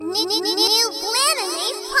New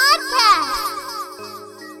Blanany Podcast.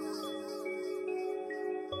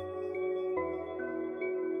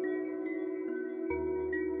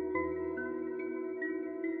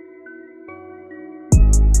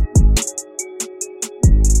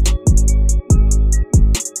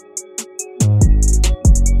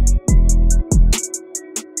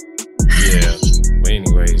 Yeah, but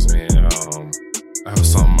anyways, man, I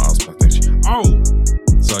was something else about that shit. Oh,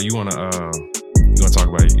 so you wanna talk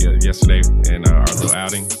about yesterday and our little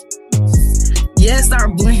outing? Yes, our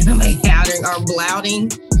blanany outing, our blouting.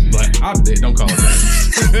 But don't call it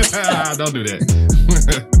that. Don't do that.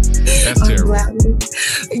 That's terrible.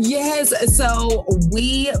 Yes, so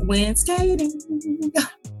we went skating,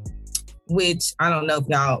 which I don't know if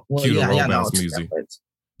y'all. Well, Cue the y'all know bounce music.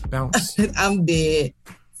 Bounce. I'm dead.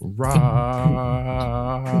 Rock.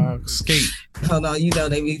 Skate. Hold on, you know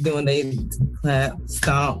they be doing they clap,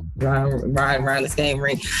 stomp, ride around the skating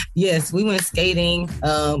rink. Yes, we went skating,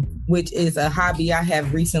 which is a hobby I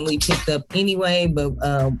have recently picked up anyway. But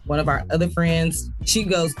one of our other friends, she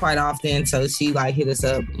goes quite often, so she hit us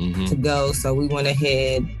up to go. So we went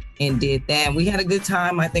ahead and did that. We had a good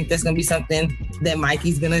time. I think that's gonna be something that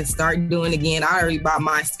Mikey's gonna start doing again. I already bought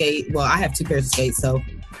my skate. Well, I have 2 pairs of skates, so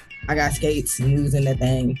I got skates and we was in that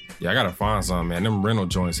thing. Yeah, I gotta find some, man. Them rental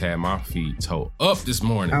joints had my feet toe up this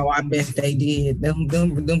morning. Oh, I bet they did. Them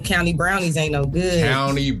county brownies ain't no good.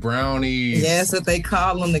 County brownies. Yeah, that's what they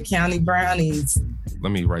call them, the county brownies.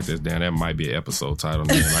 Let me write this down. That might be an episode title,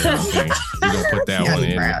 man. We're gonna put that one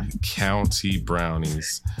in. County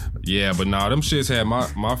brownies. Yeah, but nah, them shits had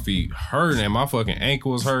my feet hurting and my fucking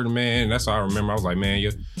ankle was hurting, man. That's how I remember. I was like, man,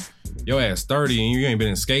 your ass 30 and you ain't been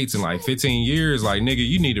in skates in 15 years. Like, nigga,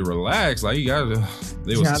 you need to relax. Like, you gotta.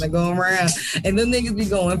 Trying to go around. And them niggas be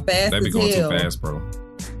going fast. They be going too fast, bro.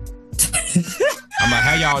 I'm like,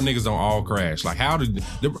 how y'all niggas don't all crash? Like, how did...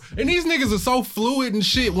 And these niggas are so fluid and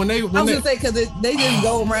shit when they... I was gonna say, because they just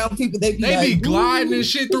go around people. They be gliding and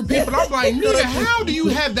shit through people. I'm like, nigga, how do you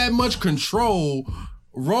have that much control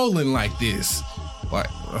rolling like this? Like...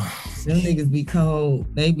 Them niggas be cold.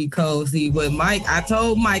 They be cold. See, but Mike, I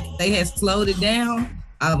told Mike they had slowed it down.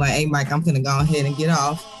 I was like, hey, Mike, I'm gonna go ahead and get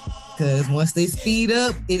off. Because once they speed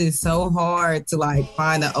up, it is so hard to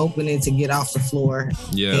find an opening to get off the floor.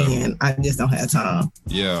 Yeah. And I just don't have time.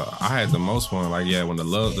 Yeah, I had the most fun. When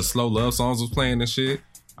the slow love songs was playing and shit,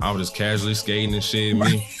 I was just casually skating and shit.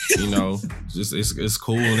 Just it's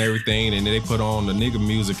cool and everything. And then they put on the nigga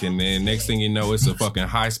music, and then next thing you know, it's a fucking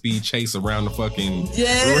high speed chase around the fucking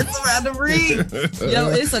it's around the ring. Yo,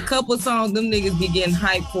 it's a couple songs them niggas be getting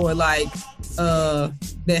hyped for,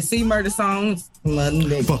 that C Murder songs. Mother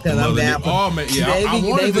nigga, because I'm down.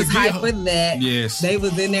 They was hyped for that. Yes, they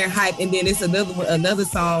was in there hype, and then it's another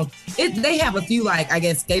song. They have a few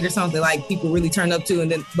skater songs that people really turn up to, and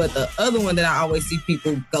then but the other one that I always see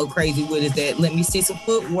people go crazy with is that Let Me See Some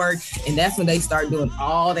Footwork, and that's when they start doing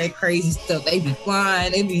all that crazy stuff. They be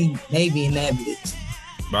flying, they be in that bitch.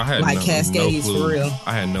 But I had Cascades no clue. For real.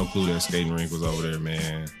 I had no clue that skating rink was over there,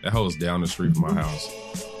 man. That hoe's down the street from my house.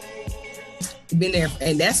 Been there,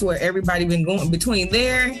 and that's where everybody been going. Between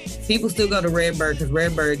there, people still go to Redbird because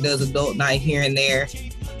Redbird does adult night here and there,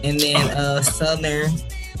 and then Southern,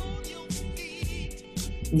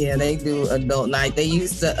 yeah, they do adult night. They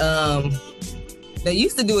used to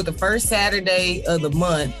do it the first Saturday of the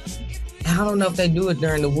month. I don't know if they do it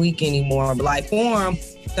during the week anymore, but Forum,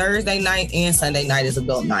 Thursday night and Sunday night is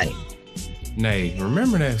adult night. Nay,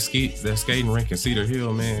 remember that skating rink in Cedar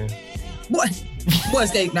Hill, man? What? What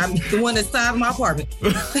skating? I mean, the one that's side of my apartment.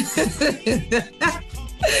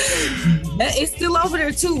 It's still over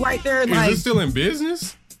there too, right there. Is it still in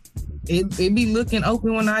business? It be looking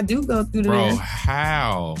open when I do go through there. Bro,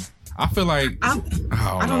 how? I feel like I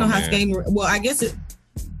don't know how skating. Well, I guess it.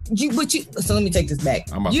 So let me take this back.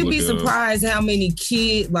 You'd be surprised how many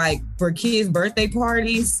kids, for kids' birthday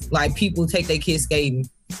parties, people take their kids skating.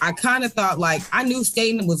 I kind of thought I knew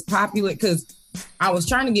skating was popular because I was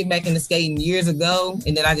trying to get back into skating years ago,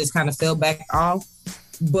 and then I just kind of fell back off.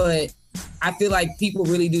 But I feel like people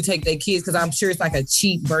really do take their kids because I'm sure it's a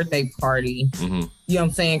cheap birthday party. Mm-hmm. You know what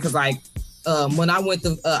I'm saying? Because when I went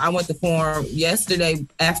to Forum yesterday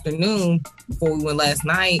afternoon before we went last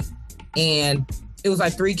night, and it was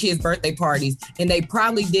 3 kids' birthday parties, and they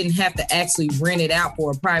probably didn't have to actually rent it out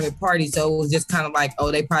for a private party. So it was just kind of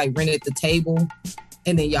they probably rented the table,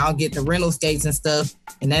 and then y'all get the rental skates and stuff,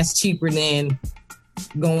 and that's cheaper than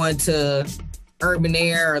going to Urban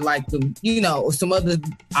Air or some other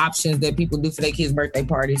options that people do for their kids' birthday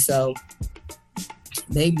parties. So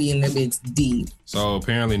they be in the bitch deep. So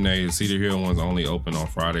apparently, the Cedar Hill one's only open on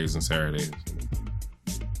Fridays and Saturdays.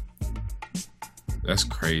 That's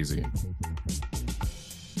crazy.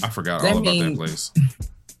 I forgot all about that place.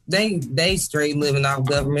 They straight living off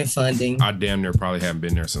government funding. I damn near probably haven't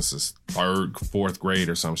been there since the 3rd, 4th grade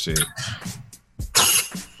or some shit.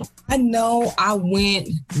 I know I went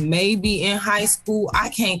maybe in high school. I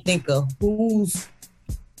can't think of whose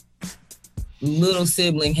little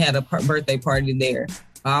sibling had a birthday party there.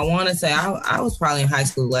 I want to say I was probably in high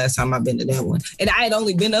school last time I've been to that one. And I had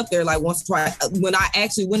only been up there like once or twice. When I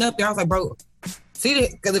actually went up there, I was like, bro,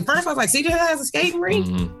 because at first I was like, CJ has a skating rink?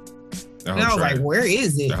 Mm-hmm. And I was like, where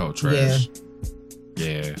is it? The whole trash.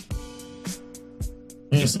 Yeah.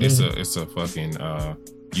 It's a fucking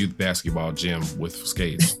youth basketball gym with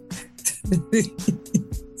skates.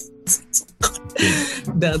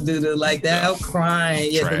 Don't do it like that. I'm crying.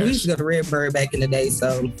 Yeah, we used to go to Redbird back in the day.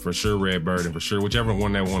 So for sure, Redbird, and for sure, whichever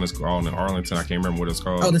one that one is called in Arlington, I can't remember what it's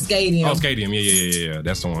called. Oh, the Stadium. Oh, Stadium. Yeah.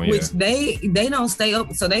 That's the one. Which they don't stay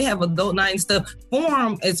open, so they have adult night and stuff.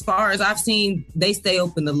 Forum, as far as I've seen, they stay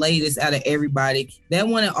open the latest out of everybody. That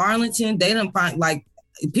one in Arlington, they don't find like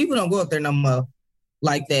people don't go up there no more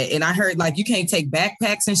like that. And I heard like you can't take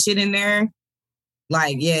backpacks and shit in there.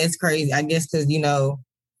 Like, yeah, it's crazy. I guess because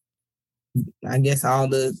I guess all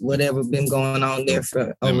the whatever been going on there for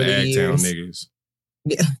them over the years. Town niggas.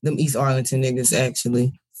 Yeah, them East Arlington niggas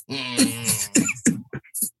actually.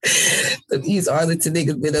 The East Arlington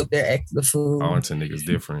niggas been up there acting the fool. Arlington niggas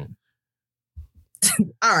different.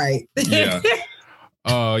 All right. Yeah.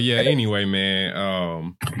 Yeah. Anyway,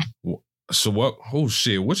 man. So what? Oh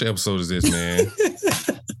shit! Which episode is this, man?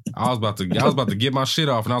 I was about to get my shit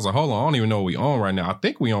off, and I was like, hold on, I don't even know what we on right now. I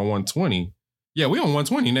think we on 120. Yeah, we on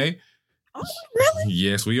 120, Nate. Oh, really?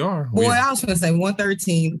 Yes, we are. Boy, I was going to say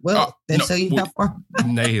 113. Well, that show you how far.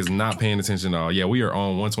 Nate is not paying attention at all. Yeah, we are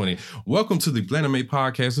on 120. Welcome to the Planame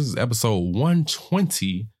Podcast. This is episode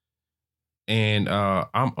 120. And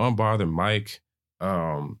I'm Unbothered Mike.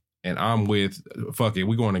 And I'm with, fuck it,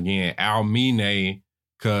 we going again, Almine,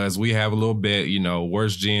 because we have a little bit,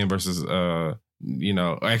 worst gen versus,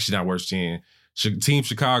 actually not worst gen. Team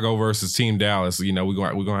Chicago versus Team Dallas. We're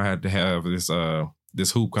gonna have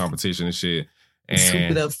this hoop competition and shit. And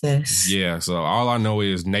Scoop it up fast. Yeah, so all I know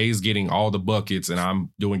is Nate's getting all the buckets and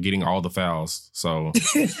I'm getting all the fouls. So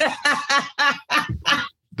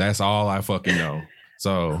that's all I fucking know.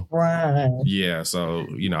 So yeah, so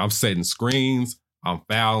I'm setting screens, I'm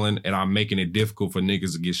fouling, and I'm making it difficult for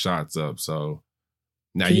niggas to get shots up. So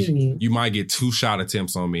now you might get 2 shot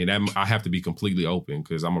attempts on me, and that I have to be completely open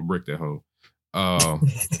because I'm gonna brick that hoe.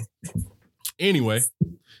 Anyway.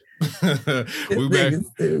 we back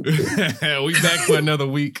for another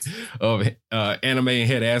week of anime and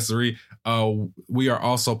head assery. We are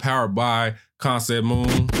also powered by Concept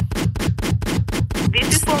Moon.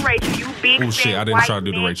 This is for Rachel, you big oh shit, I didn't try to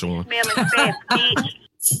do the Rachel one.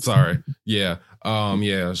 Sorry. Yeah.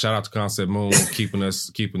 Shout out to Concept Moon keeping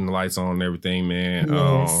the lights on and everything, man.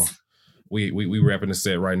 Yes. We wrapping the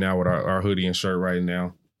set right now with our hoodie and shirt right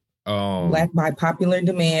now. Black by popular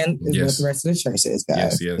demand is what the rest of the shirt says,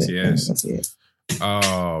 guys. Yes.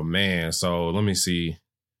 Oh man, so let me see.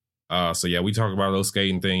 So yeah, we talked about those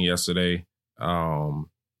skating thing yesterday. I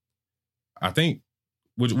think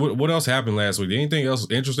what else happened last week? Did anything else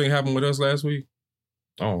interesting happen with us last week?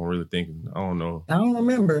 I don't really think. I don't know. I don't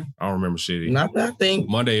remember. I don't remember shit. Not that I think.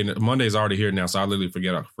 Monday's already here now, so I literally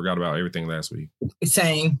forgot about everything last week.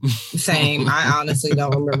 Same. I honestly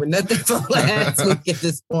don't remember nothing from last week at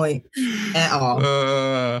this point at all.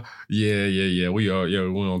 Yeah. We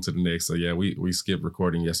went on to the next. So yeah, we skipped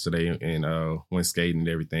recording yesterday and went skating and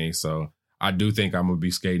everything. So I do think I'm gonna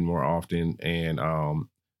be skating more often. And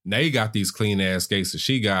Nay got these clean ass skates that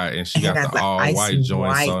she got, and she got the all white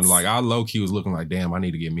joints. So like I low key was looking like, damn, I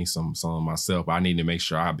need to get me some myself. I need to make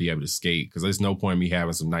sure I'll be able to skate because there's no point in me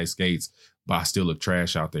having some nice skates, but I still look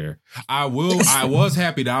trash out there. I was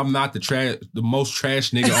happy that I'm not the most trash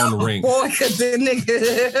nigga on the rink. Boy, cause the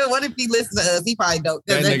nigga, what if he listens to us? He probably don't.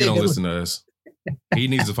 That nigga don't listen to us. He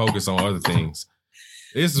needs to focus on other things.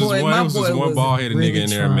 This was one bald headed really nigga in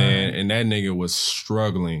there, man, and that nigga was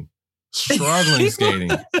struggling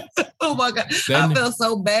skating. Oh my god, I felt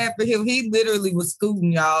so bad for him. He literally was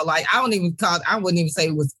scooting, y'all. Like I wouldn't even say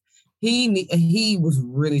it was. He was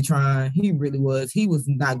really trying. He really was. He was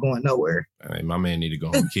not going nowhere. Hey, my man need to go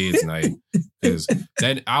on kids night because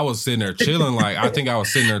I was sitting there chilling. Like I think I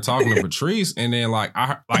was sitting there talking to Patrice, and then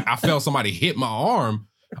I felt somebody hit my arm.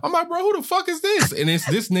 I'm like, bro, who the fuck is this? And it's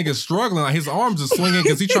this nigga struggling. Like his arms are swinging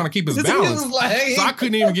because he's trying to keep his balance. So I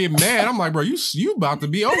couldn't even get mad. I'm like, bro, you about to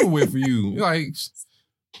be over with for you. Like,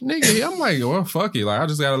 nigga, I'm like, well, fuck it. Like, I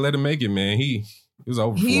just gotta let him make it, man. It was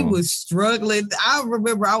over. He was struggling. I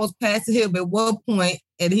remember I was passing him at one point,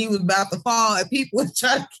 and he was about to fall, and people were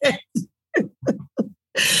trying to catch him.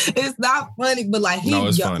 It's not funny, but like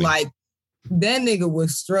like that nigga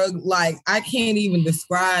was struggling. Like I can't even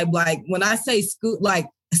describe. Like when I say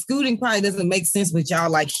scooting probably doesn't make sense with y'all.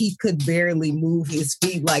 Like he could barely move his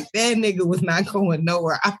feet. Like that nigga was not going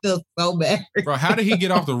nowhere. I felt so bad. Bro, how did he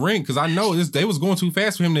get off the rink? Because I know they was going too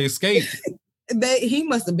fast for him to escape. He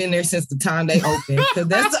must have been there since the time they opened. Because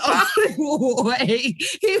that's the only way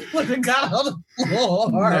he would have got on the floor.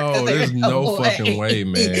 No, there's no fucking way,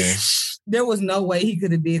 man. There was no way he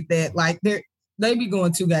could have did that. Like they be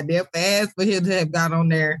going too goddamn fast for him to have got on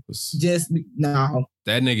there. Just no.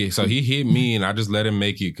 That nigga, so he hit me and I just let him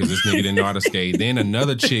make it because this nigga didn't know how to skate. Then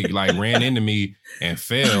another chick like ran into me and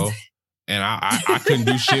fell. And I couldn't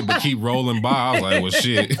do shit but keep rolling by. I was like, well,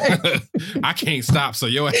 shit. I can't stop, so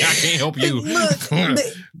I can't help you. Look,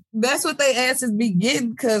 that's what they asses be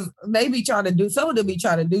getting because they be trying to do, some of them be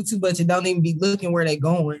trying to do too much and don't even be looking where they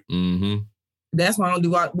going. Mm-hmm. That's why I don't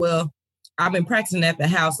do, I've been practicing at the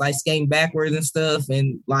house, like skating backwards and stuff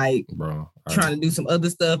and like trying to do some other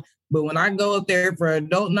stuff. But when I go up there for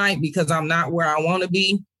adult night, because I'm not where I want to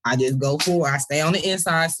be, I just go forward. I stay on the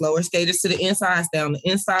inside, slower skaters to the inside, I stay on the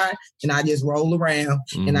inside, and I just roll around.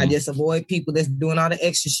 Mm-hmm. And I just avoid people that's doing all the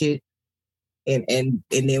extra shit. And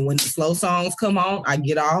then when the slow songs come on, I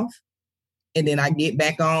get off. And then I get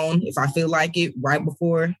back on, if I feel like it, right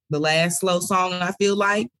before the last slow song I feel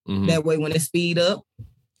like. Mm-hmm. That way when it speed up,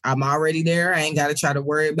 I'm already there. I ain't got to try to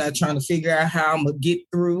worry about trying to figure out how I'm going to get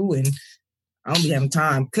through. And I don't be having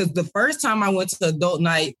time. Because the first time I went to adult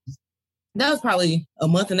night, that was probably a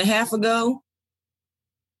month and a half ago.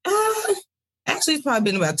 Actually, it's probably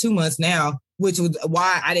been about 2 months now, which was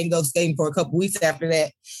why I didn't go skating for a couple weeks after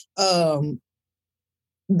that.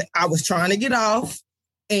 I was trying to get off,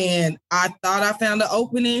 and I thought I found an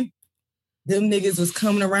opening. Them niggas was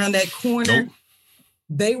coming around that corner. Nope.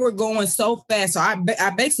 They were going so fast. So I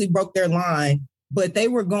basically broke their line, but they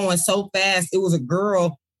were going so fast. It was a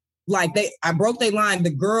girl. I broke their line.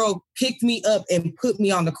 The girl picked me up and put me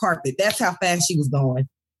on the carpet. That's how fast she was going.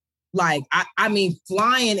 Like, I mean,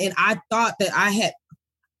 flying. And I thought that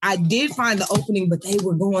I did find the opening, but they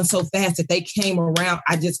were going so fast that they came around.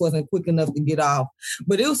 I just wasn't quick enough to get off.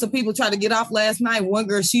 But it was some people trying to get off last night. One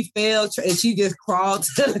girl, she fell and she just crawled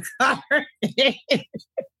to the car.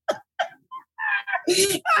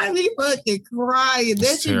 I be fucking crying.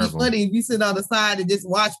 That should be funny if you sit on the side and just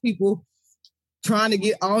watch people trying to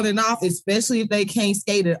get on and off, especially if they can't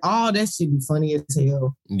skate at all. That should be funny as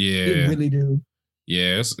hell. Yeah, it really do.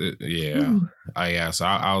 Yeah, So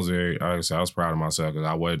I was proud of myself because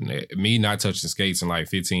I wasn't me not touching skates in like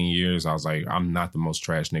 15 years. I was like, I'm not the most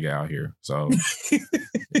trash nigga out here, so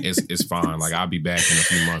it's fine. Like I'll be back in a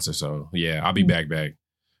few months or so. Yeah, I'll be back. That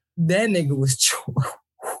nigga was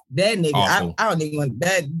that nigga. I don't even want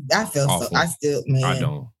that. I felt awful. So. I still, man. I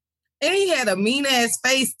don't. And he had a mean ass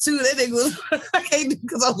face too. That nigga was, I can't do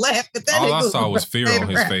because I'm laughing. All I saw was fear on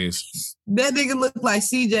his face. That nigga looked like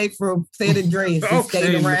CJ from San Andreas.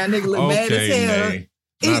 Skating around. Nigga looked mad as hell.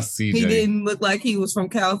 Not CJ. He didn't look like he was from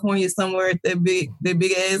California somewhere with that big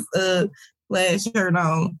ass plaid shirt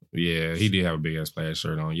on. Yeah, he did have a big ass plaid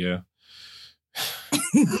shirt on. Yeah.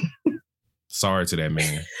 Sorry to that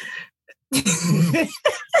man.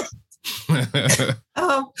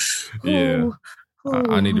 Yeah.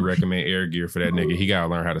 I need to recommend air gear for that nigga. He gotta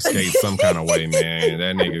learn how to skate some kind of way, man.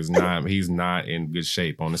 That nigga's he's not in good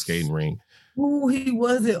shape on the skating ring. Ooh, he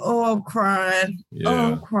wasn't. Oh, I'm crying. Yeah.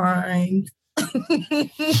 Oh, I'm crying.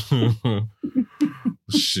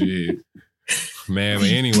 Shit. Man, but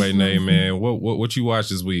anyway, Nate, man, what you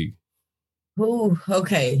watched this week? Ooh,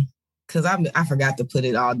 okay. Because I forgot to put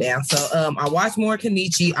it all down. So I watched more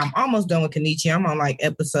Kenichi. I'm almost done with Kenichi. I'm on like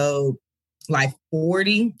episode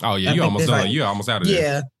 40. Oh yeah, you almost done. You're almost out of there.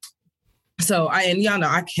 Yeah. So y'all know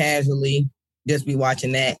I casually just be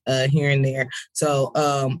watching that here and there. So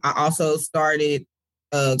I also started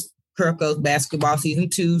Kurko's basketball season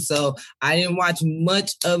 2. So I didn't watch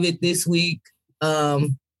much of it this week. But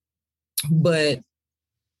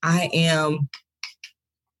I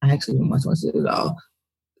actually didn't watch it at all.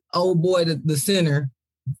 Old boy, the center.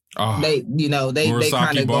 Oh, they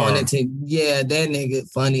kind of going into that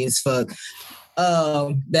nigga funny as fuck.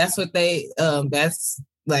 That's what that's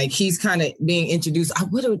like he's kind of being introduced.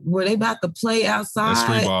 Were they about to play outside?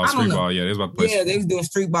 Street ball. Yeah, they was about to play. Yeah, they was doing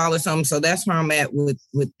street ball or something. So that's where I'm at with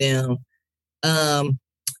them.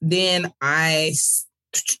 Then I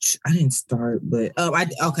didn't start, but I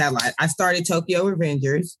lied. I started Tokyo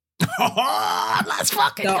Revengers. Let's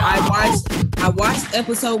fucking go. I watched. I watched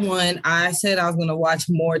episode 1. I said I was going to watch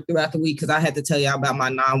more throughout the week because I had to tell y'all about my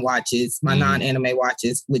non-watches, my non-anime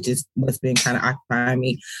watches, which is what's been kind of occupying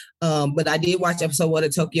me. But I did watch episode 1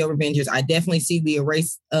 of Tokyo Revengers. I definitely see the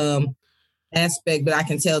erase aspect, but I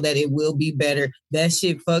can tell that it will be better. That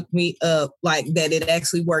shit fucked me up, like that it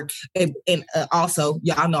actually worked. And also,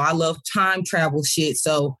 y'all know I love time travel shit.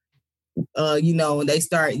 So they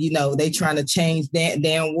start, they trying to change that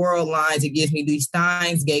damn world lines. It gives me these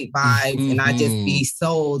Steins Gate vibes, and I just be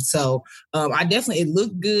sold. So I definitely, it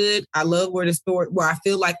looked good. I love where I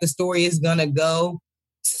feel like the story is gonna go.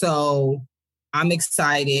 So I'm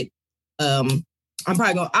excited.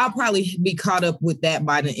 I'll probably be caught up with that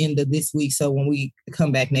by the end of this week. So when we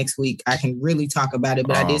come back next week, I can really talk about it.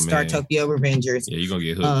 But I did start Tokyo Revengers. Yeah, you're gonna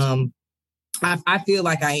get hooked. I feel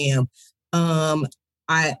like I am.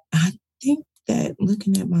 I think that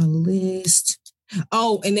looking at my list.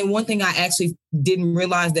 Oh, and then one thing I actually didn't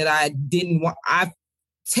realize that I didn't want. I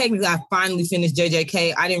finally finished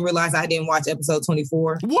JJK. I didn't realize I didn't watch episode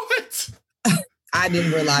 24. What? I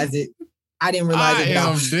didn't realize it. I didn't realize it. I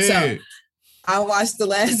am dead. So I watched the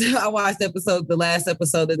last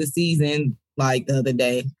episode of the season like the other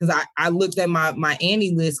day because I looked at my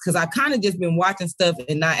Annie list because I kind of just been watching stuff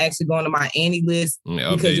and not actually going to my Annie list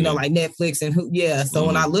because like Netflix and So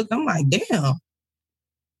when I looked, I'm like, damn.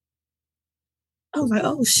 I was like,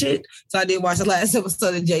 oh shit. So I did watch the last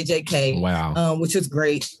episode of JJK. Wow. Which was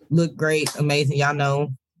great. Looked great. Amazing. Y'all know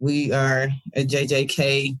we are a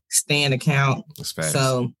JJK stan account. That's fast.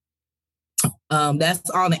 So that's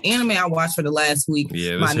all the anime I watched for the last week.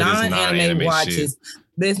 Yeah, my non-anime watches.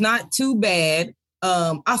 There's not too bad.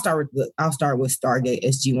 I'll start with Stargate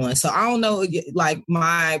SG-1. So I don't know, like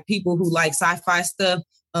my people who like sci-fi stuff.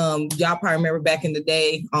 Y'all probably remember back in the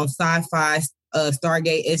day on Sci-Fi,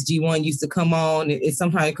 Stargate SG-1 used to come on. It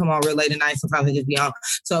sometimes come on real late at night. Sometimes it just be on.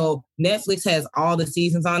 So Netflix has all the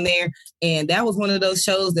seasons on there, and that was one of those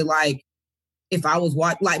shows that like. If I was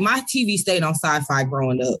watching, like my TV stayed on Sci-Fi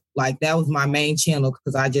growing up. Like that was my main channel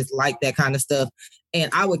because I just like that kind of stuff. And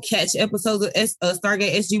I would catch episodes of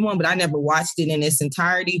Stargate SG-1, but I never watched it in its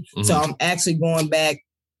entirety. Mm-hmm. So I'm actually going back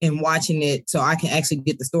and watching it so I can actually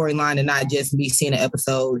get the storyline and not just be seeing an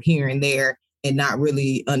episode here and there and not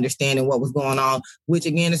really understanding what was going on, which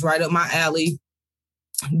again is right up my alley.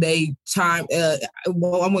 They I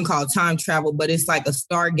wouldn't call it time travel, but it's like a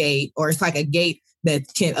Stargate or it's like a gate that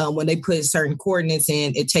can, when they put certain coordinates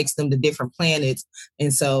in, it takes them to different planets.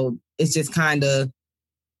 And so it's just kind of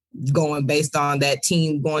going based on that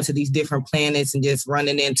team going to these different planets and just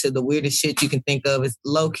running into the weirdest shit you can think of. It's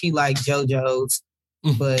low-key like JoJo's,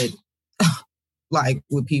 but like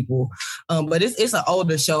with people. But it's an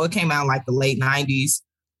older show. It came out in like the late 90s.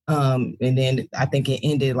 And then I think it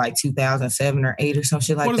ended like 2007 or 8 or some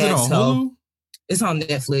shit like that. What is it on Hulu? It's on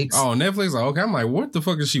Netflix. Oh, Netflix? Okay. I'm like, what the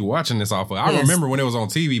fuck is she watching this off of? I remember when it was on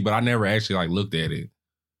TV, but I never actually like looked at it.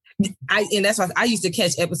 And that's why I used to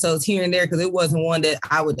catch episodes here and there because it wasn't one that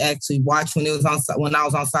I would actually watch when I was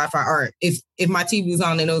on Sci-Fi. Or if my TV was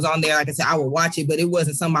on and it was on there, like I said, I would watch it, but it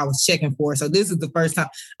wasn't something I was checking for. So this is the first time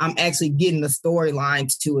I'm actually getting the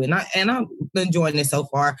storylines to it. And I'm enjoying it so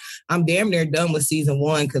far. I'm damn near done with season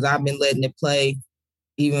 1 because I've been letting it play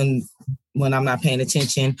even when I'm not paying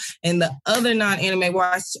attention. And the other non-anime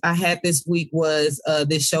watch I had this week was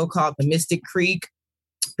this show called The Mystic Creek.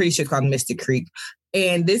 Pretty sure it's called Mystic Creek.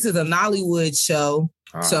 And this is a Nollywood show.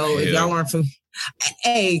 So if y'all aren't from...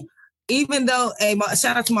 Hey, even though... Hey,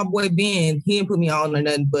 shout out to my boy Ben. He didn't put me on or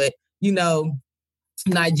nothing, but,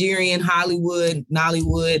 Nigerian, Hollywood,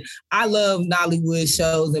 Nollywood. I love Nollywood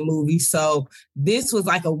shows and movies. So this was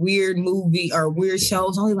like a weird movie or weird show. It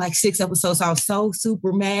was only like 6 episodes. So I was so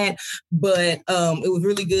super mad, but it was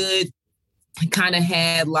really good. It kind of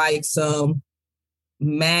had like some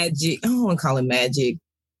magic. I don't want to call it magic.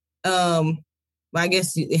 I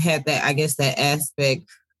guess it had that aspect.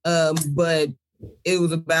 But it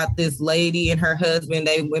was about this lady and her husband.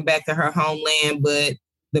 They went back to her homeland, but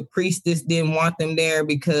the priestess didn't want them there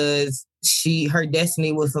because her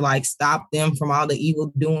destiny was to like stop them from all the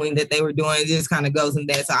evil doing that they were doing. It just kind of goes in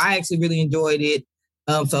that. So I actually really enjoyed it.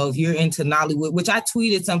 So if you're into Nollywood, which I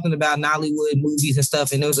tweeted something about Nollywood movies and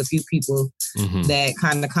stuff, and there was a few people that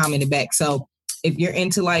kind of commented back. So if you're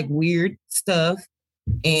into like weird stuff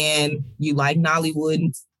and you like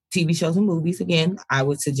Nollywood TV shows and movies, again, I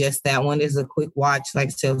would suggest that one is a quick watch. Like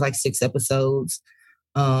I said, it was like 6 episodes.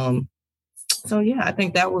 So yeah, I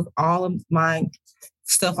think that was all of my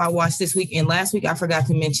stuff I watched this week. And last week I forgot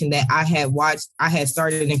to mention that I had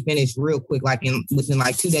started and finished real quick, like within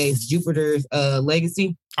like 2 days, Jupiter's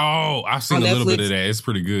Legacy. Oh, I've seen a little bit of that. It's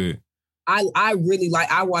pretty good. I really like.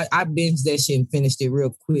 I binged that shit and finished it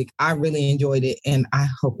real quick. I really enjoyed it, and I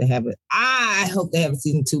hope they have it. I hope they have a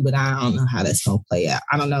season 2, but I don't know how that's gonna play out.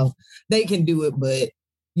 I don't know. They can do it, but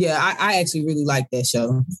yeah, I actually really like that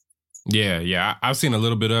show. Yeah, I've seen a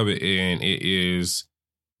little bit of it, and it is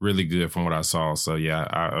really good from what I saw. So yeah,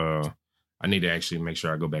 I need to actually make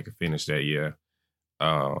sure I go back and finish that. Yeah.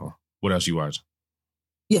 What else you watch?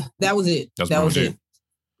 Yeah, that was it. That was it.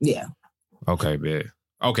 Yeah. Okay, bet.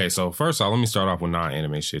 Okay, so first off, let me start off with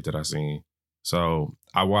non-anime shit that I seen. So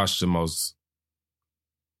I watched the most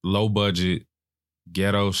low budget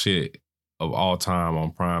ghetto shit of all time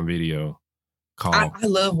on Prime Video. I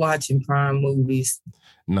love watching Prime movies.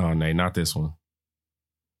 No, Nate, not this one.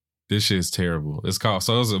 This shit's terrible. It's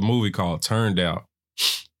a movie called Turned Out.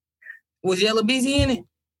 Was Yellow Busy in it?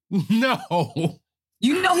 No.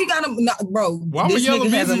 You know he got a bro. Why would Yellow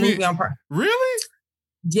Busy has a movie on Prime? Really?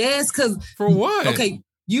 Yes, because for what? Okay.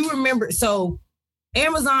 You remember, so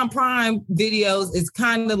Amazon Prime Videos is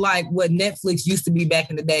kind of like what Netflix used to be back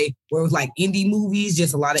in the day, where it was like indie movies,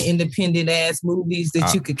 just a lot of independent ass movies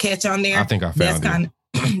that you could catch on there. I think I found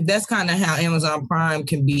it. That's kind of how Amazon Prime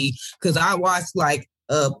can be. Because I watched like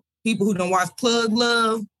people who don't watch Plug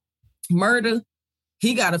Love, Murder.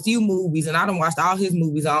 He got a few movies, and I done watched all his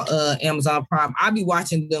movies on Amazon Prime. I be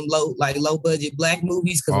watching them low budget black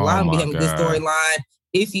movies because a lot of them be having a good storyline.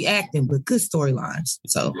 Iffy acting, but good storylines.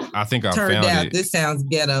 So I think I turned found out it. This sounds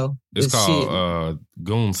ghetto. It's called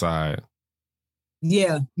Goon Side.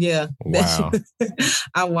 Yeah. Wow.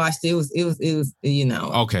 I watched it. It was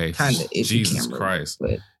okay. Kind of Jesus camera, Christ.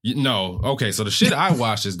 But. No. Okay. So the shit I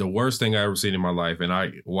watched is the worst thing I ever seen in my life, and I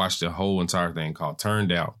watched the whole entire thing called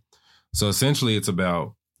Turned Out. So essentially, it's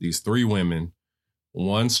about these 3 women.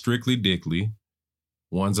 One's strictly dickly,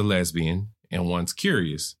 one's a lesbian, and one's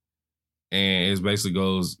curious. And it basically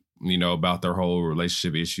goes, about their whole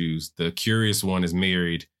relationship issues. The curious one is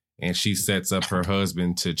married, and she sets up her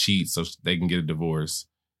husband to cheat so they can get a divorce.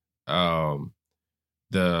 Damn,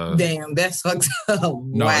 that's fucked up.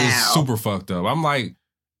 No, wow. It's super fucked up. I'm like,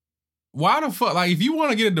 why the fuck? Like, if you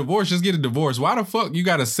want to get a divorce, just get a divorce. Why the fuck you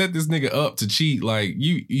got to set this nigga up to cheat? Like,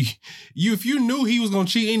 you, if you knew he was gonna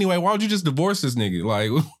cheat anyway, why would you just divorce this nigga? Like,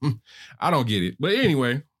 I don't get it. But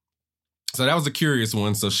anyway. So that was a curious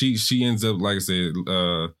one. So she ends up, like I said,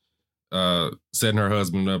 setting her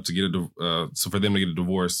husband up to get so for them to get a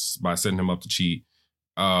divorce by setting him up to cheat.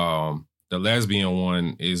 The lesbian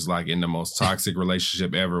one is like in the most toxic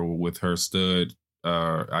relationship ever with her stud.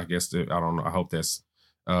 I guess I don't know. I hope that's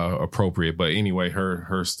appropriate. But anyway,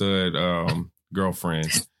 her stud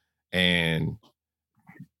girlfriend, and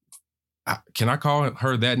can I call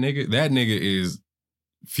her that nigga? That nigga is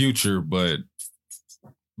Future, but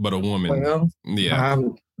a woman. Well, yeah.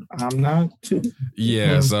 I'm not too.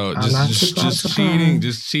 Yeah, so just cheating,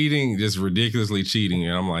 just ridiculously cheating.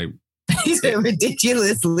 And I'm like, he said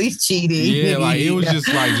ridiculously cheating. Yeah, like it was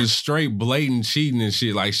just straight blatant cheating and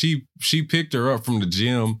shit. Like she picked her up from the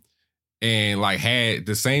gym and like had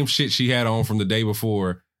the same shit she had on from the day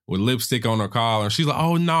before with lipstick on her collar. And she's like,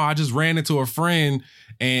 oh no, I just ran into a friend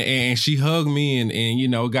and she hugged me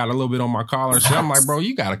and got a little bit on my collar. So I'm like, bro,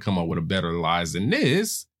 you got to come up with a better lies than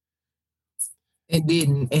this. It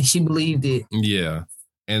didn't, and she believed it. Yeah.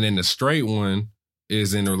 And then the straight one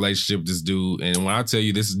is in a relationship with this dude. And when I tell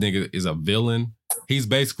you this nigga is a villain, he's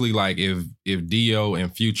basically like if Dio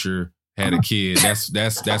and Future had a kid, that's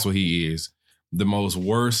what he is. The most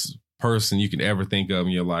worst person you could ever think of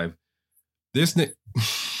in your life. This nigga,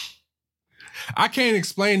 I can't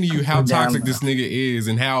explain to you how toxic this nigga is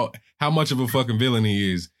and how much of a fucking villain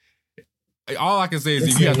he is. All I can say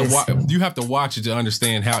is you have to watch it to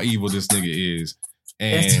understand how evil this nigga is.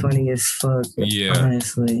 And that's funny as fuck. Yeah,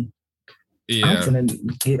 honestly. Yeah,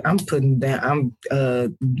 I'm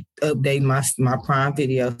updating my Prime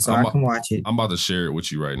Video so I can watch it. I'm about to share it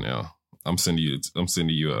with you right now. I'm sending you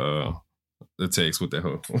the text with that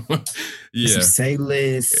whole. Yeah, say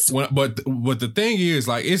less. But the thing is,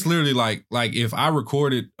 like, it's literally like if I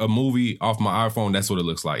recorded a movie off my iPhone, that's what it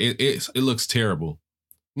looks like. It looks terrible.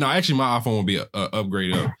 No, actually, my iPhone would be a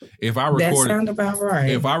upgrade up. If I recorded, that sounds about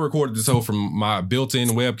right. If I recorded this whole from my built-in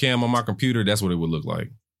webcam on my computer, that's what it would look like.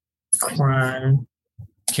 Crime.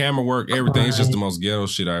 Camera work, everything. It's just the most ghetto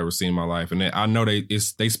shit I ever seen in my life. And I know they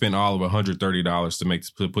spent all of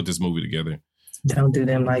 $130 to put this movie together. Don't do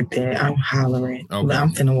them like that. I'm hollering. Okay.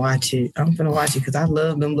 I'm finna watch it. Because I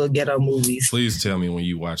love them little ghetto movies. Please tell me when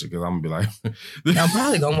you watch it, because I'm going to be like... I'm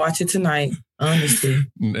probably going to watch it tonight, honestly.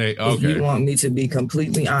 Hey, okay. If you want me to be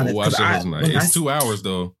completely honest. Watch it tonight. It's 2 hours,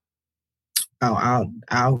 though.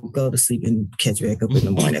 I'll go to sleep and catch back up in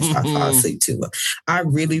the morning if I fall asleep too. I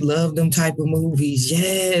really love them type of movies.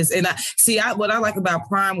 Yes. And what I like about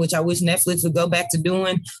Prime, which I wish Netflix would go back to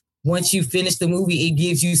doing, once you finish the movie, it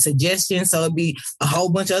gives you suggestions. So it'd be a whole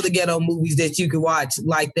bunch of other ghetto movies that you could watch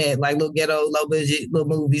like that, like little ghetto, low budget little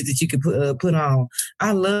movies that you could put on.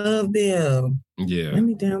 I love them. Yeah. Let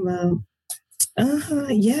me download.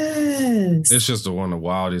 Yes. It's just one of the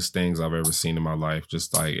wildest things I've ever seen in my life.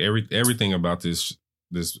 Just like everything about this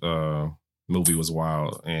movie was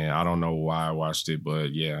wild, and I don't know why I watched it,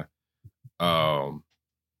 but yeah.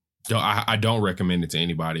 I don't recommend it to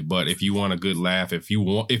anybody, but if you want a good laugh, if you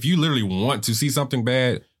literally want to see something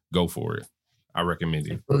bad, go for it. I recommend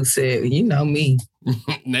it. Who said, you know me.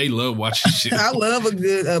 They love watching shit. I love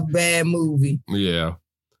a bad movie. Yeah.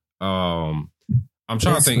 I'm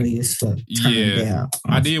trying to think. Yeah,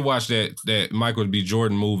 I did watch that Michael B.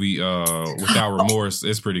 Jordan movie, Without Remorse.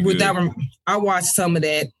 It's pretty good. I watched some of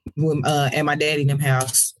that at my daddy in them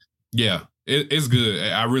house. Yeah, it's good.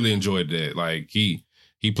 I really enjoyed that. Like he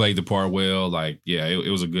played the part well. Like, yeah, it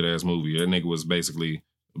was a good ass movie. That nigga was basically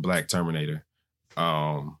a Black Terminator.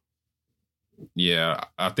 Yeah,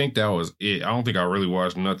 I think that was it. I don't think I really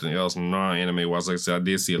watched nothing else non-anime wise. Like I said, I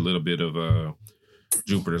did see a little bit of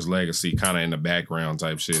Jupiter's Legacy kind of in the background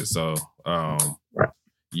type shit. So,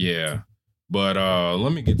 yeah. But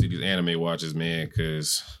let me get to these anime watches, man,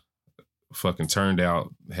 because fucking Turned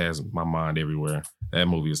Out has my mind everywhere. That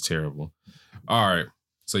movie is terrible. All right.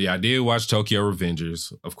 So, yeah, I did watch Tokyo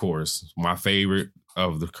Revengers, of course. My favorite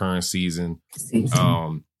of the current season.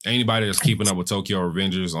 Anybody that's keeping up with Tokyo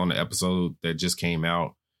Revengers on the episode that just came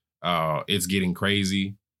out, it's getting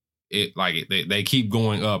crazy. They keep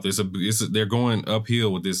going up. They're going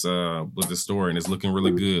uphill with this story, and it's looking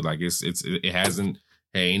really good. Like it hasn't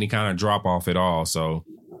had any kind of drop off at all. So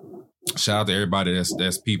shout out to everybody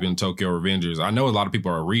that's peeping Tokyo Revengers. I know a lot of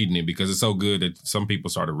people are reading it because it's so good that some people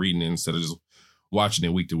started reading it instead of just watching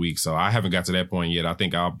it week to week. So I haven't got to that point yet. I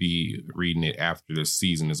think I'll be reading it after the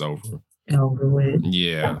season is over. Over with.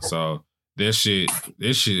 Yeah. So. This shit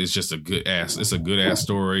is just a good ass. It's a good ass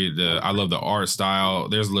story. I love the art style.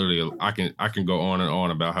 There's literally I can go on and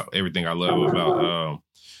on about everything I love about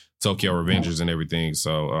Tokyo Revengers and everything.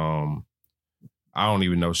 So I don't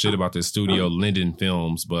even know shit about this studio, Linden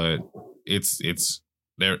Films, but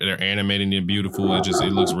they're animating it beautiful. It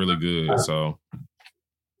looks really good. So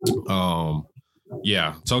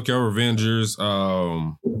yeah, Tokyo Revengers,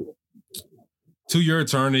 To Your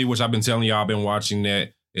Eternity, which I've been telling y'all, I've been watching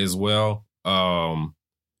that as well.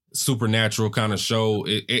 Supernatural kind of show.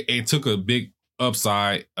 It took a big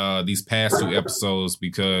upside these past two episodes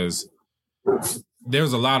because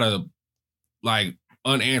there's a lot of like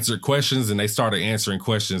unanswered questions, and they started answering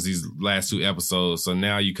questions these last two episodes. So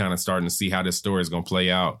now you kind of starting to see how this story is going to play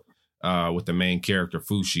out with the main character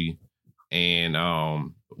Fushi and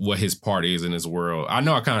what his part is in this world. I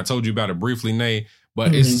know I kind of told you about it briefly, Nay,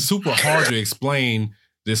 but it's super hard to explain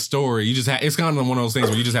this story. You just it's kind of one of those things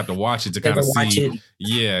where you just have to watch it to kind of see. It.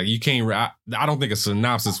 Yeah, you can't. I don't think a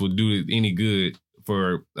synopsis would do it any good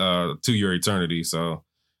for To Your Eternity. So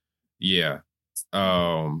yeah,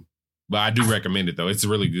 but I do recommend it though. It's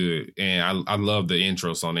really good, and I love the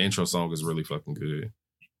intro song. The intro song is really fucking good.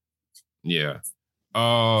 Yeah.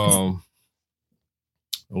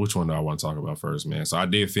 Which one do I want to talk about first, man? So I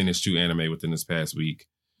did finish 2 anime within this past week.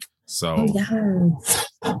 So.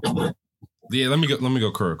 Yeah, let me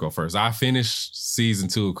go Kuroko first. I finished season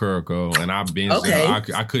 2 of Kuroko, and I binged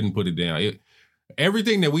it. I couldn't put it down.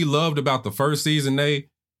 Everything that we loved about the first season,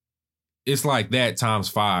 it's like that times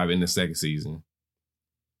 5 in the second season.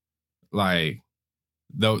 Like,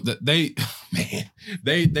 they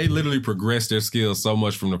literally progressed their skills so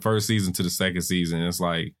much from the first season to the second season. It's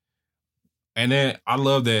like, and then I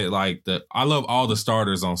love that. Like I love all the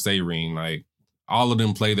starters on Seirin. Like all of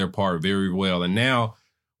them play their part very well, and now.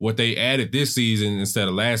 What they added this season instead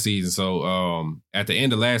of last season. So at the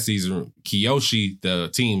end of last season, Kiyoshi, the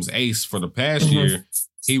team's ace for the past year,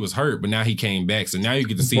 he was hurt, but now he came back. So now you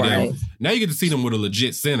get to see them. Now you get to see them with a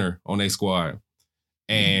legit center on their squad.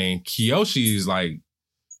 And Kiyoshi is like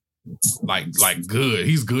good.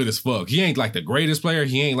 He's good as fuck. He ain't like the greatest player.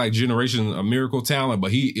 He ain't like Generation of Miracle talent, but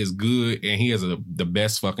he is good, and he has the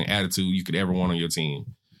best fucking attitude you could ever want on your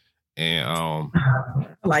team. And I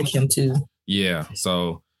like him too. Yeah.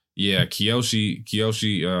 So. Yeah, Kiyoshi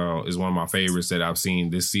is one of my favorites that I've seen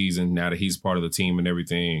this season. Now that he's part of the team and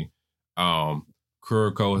everything,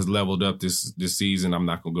 Kuroko has leveled up this season. I'm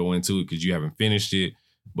not gonna go into it because you haven't finished it,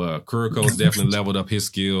 but Kuroko has definitely leveled up his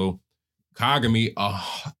skill. Kagami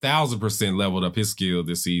 1,000% leveled up his skill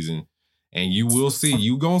this season, and you will see.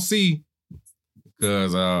 You gonna see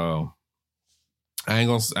because I ain't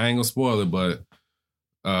gonna spoil it, but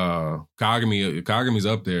Kagami's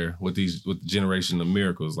up there with the generation of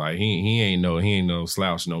miracles. Like he ain't no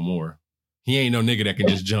slouch no more. He ain't no nigga that can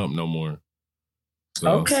just jump no more.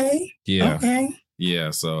 So, okay. Yeah. Okay. Yeah.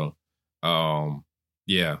 So,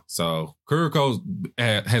 yeah. So Kuroko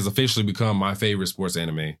has officially become my favorite sports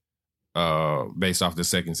anime, based off the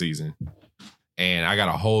second season. And I got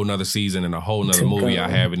a whole nother season and a whole nother movie I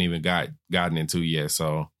haven't even gotten into yet.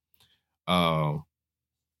 So, I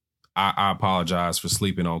apologize for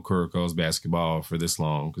sleeping on Kuroko's basketball for this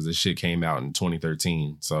long because this shit came out in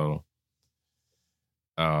 2013. So,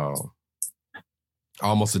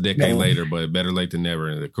 almost a decade later, but better late than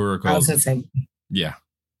never. The Kuroko. I was gonna say, yeah.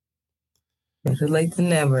 Better late than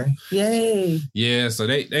never. Yay. Yeah. So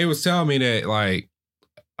they was telling me that like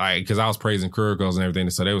because I was praising Kuroko's and everything.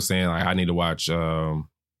 So they was saying like I need to watch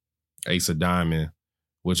Ace of Diamond,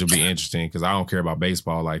 which will be interesting because I don't care about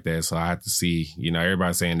baseball like that. So I have to see,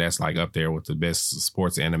 everybody's saying that's like up there with the best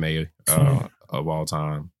sports anime of all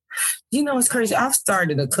time. It's crazy. I've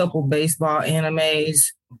started a couple baseball animes.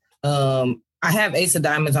 I have Ace of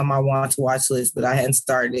Diamonds on my watch list, but I hadn't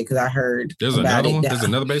started it because I heard there's about another one. There's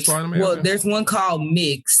another baseball anime. Well, there's one called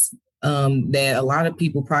Mix that a lot of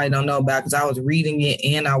people probably don't know about because I was reading it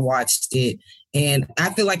and I watched it, and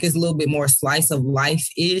I feel like it's a little bit more slice of life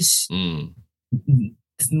ish.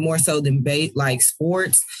 More so than like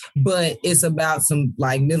sports, but it's about some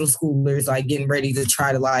like middle schoolers like getting ready to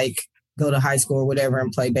try to like go to high school or whatever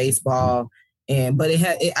and play baseball. But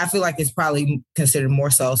I feel like it's probably considered more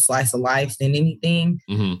so slice of life than anything.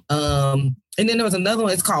 Mm-hmm. And then there was another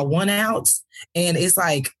one. It's called One Outs, and it's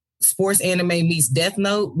like sports anime meets Death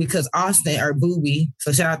Note because Austin or Booby.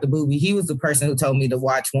 So shout out to Booby. He was the person who told me to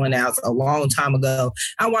watch One Outs a long time ago.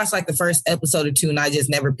 I watched like the first episode or two, and I just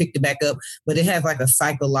never picked it back up. But it has like a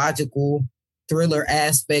psychological thriller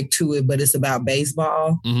aspect to it, but it's about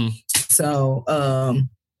baseball. Mm-hmm. So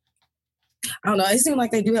I don't know. It seems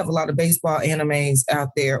like they do have a lot of baseball animes out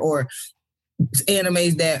there, or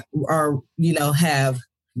animes that are, have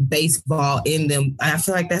baseball in them. I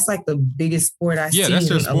feel like that's like the biggest sport I see. Yeah, that's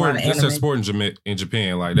their sport. That's their sport in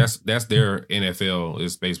Japan. Like that's their NFL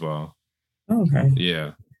is baseball. Okay.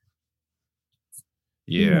 Yeah.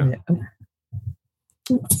 Yeah.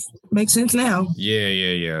 Makes sense now.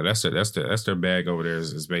 Yeah. That's their bag over there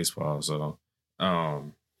is baseball. So,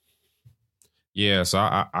 yeah, so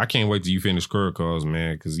I can't wait till you finish Kuroko's,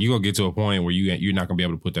 man, because you're gonna get to a point where you're not gonna be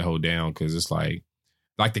able to put that whole down because it's like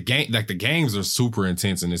the games are super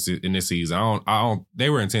intense in this season. They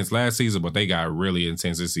were intense last season, but they got really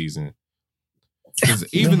intense this season. Because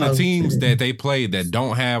even the teams that they play that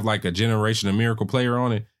don't have like a Generation of Miracle player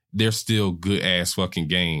on it, they're still good ass fucking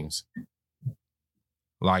games.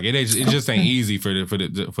 Like it just ain't easy for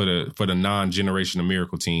the non-Generation of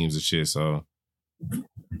Miracle teams and shit. So.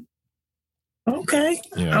 Okay.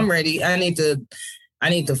 Yeah. I'm ready. I need to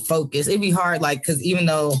focus. It'd be hard, like, because even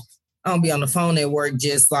though I don't be on the phone at work,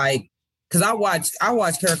 just like, because I watch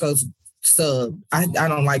Kuroko's sub. I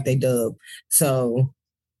don't like they dub. So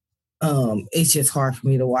it's just hard for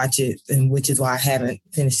me to watch it, and which is why I haven't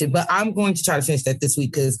finished it. But I'm going to try to finish that this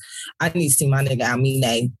week because I need to see my nigga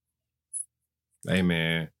Almine. Hey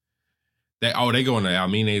man. They go into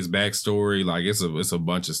Almine's backstory. Like it's a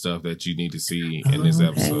bunch of stuff that you need to see in this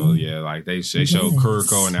episode. Yeah, like they show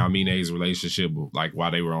Kuroko and Almine's relationship, like while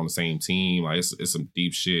they were on the same team. Like it's some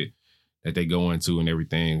deep shit that they go into and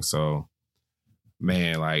everything. So,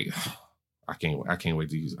 man, like I can't wait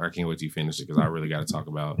to finish it because I really got to talk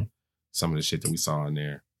about some of the shit that we saw in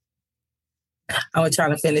there. I was trying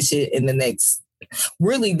to finish it in the next.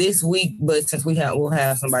 Really this week, but since we'll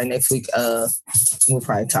have somebody next week, we'll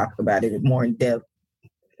probably talk about it more in depth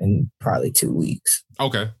in probably 2 weeks.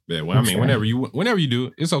 Okay. Yeah. Well, I mean, whenever you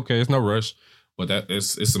do, it's okay. It's no rush. But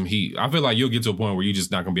it's some heat. I feel like you'll get to a point where you're just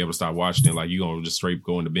not gonna be able to stop watching it. Like you're gonna just straight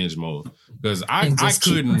go into binge mode. Because I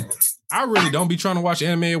really don't be trying to watch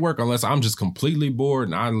anime at work unless I'm just completely bored.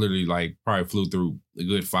 And I literally like probably flew through a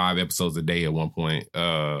good 5 episodes a day at one point.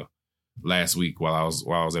 Last week while I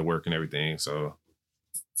was at work and everything. So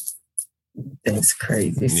that's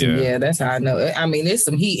crazy. So yeah, that's how I know. I mean, there's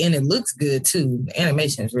some heat and it looks good too. The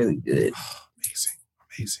animation is really good.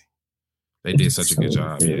 Amazing. They did such a good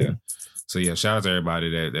job. Good. Yeah. So yeah, shout out to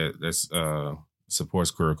everybody that's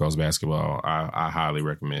supports Kuroko's basketball. I highly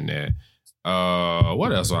recommend that.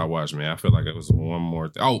 What else do I watch, man? I feel like it was one more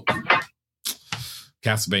thing. Oh,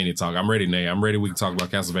 Castlevania talk. I'm ready, Nate. I'm ready. We can talk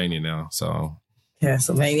about Castlevania now. So.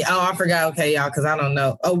 Castlevania. Oh, I forgot. Okay, y'all, because I don't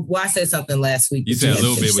know. Oh, well, I said something last week. You said a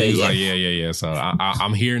little bit, but you was like, yeah. So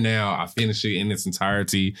I'm here now. I finished it in its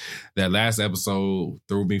entirety. That last episode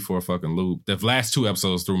threw me for a fucking loop. The last 2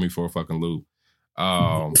 episodes threw me for a fucking loop.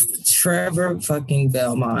 Trevor fucking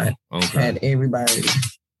Belmont had everybody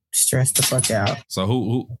stressed the fuck out. So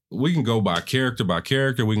who we can go by character,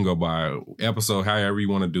 we can go by episode, however you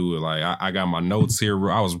want to do it. Like I got my notes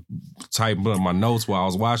here. I was typing up my notes while I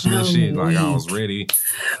was watching this shit. Like I was ready.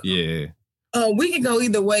 Yeah. We can go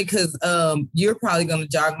either way because you're probably gonna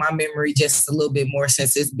jog my memory just a little bit more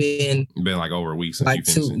since it's been like over a week since like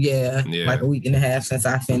you finished it. Like a week and a half since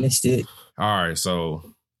I finished it. All right, so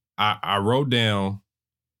I wrote down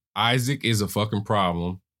Isaac is a fucking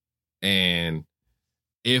problem, and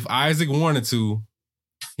if Isaac wanted to,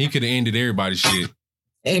 he could have ended everybody's shit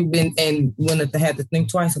and wouldn't have had to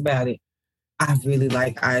think twice about it. I really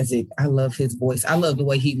like Isaac. I love his voice. I love the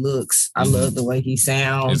way he looks. I love the way he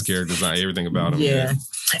sounds. His character design, everything about him. Yeah.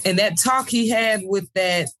 And that talk he had with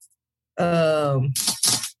that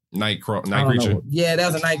night creature. Yeah, that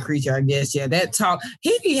was a night creature, I guess. Yeah, that talk.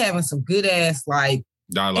 He be having some good ass like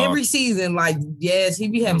dialogue. Every season. Like, yes, he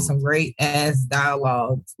be having some great ass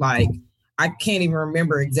dialogue. Like, I can't even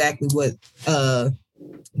remember exactly what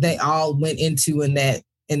they all went into in that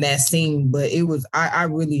scene, but it was I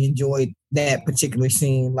really enjoyed that particular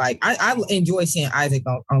scene. Like I enjoy seeing Isaac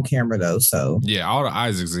on camera though. So yeah, all the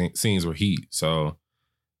Isaac scenes were heat. So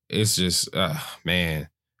it's just man,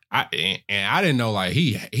 I didn't know like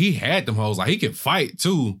he had them hoes. Like he could fight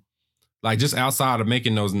too. Like just outside of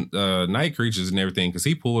making those night creatures and everything, because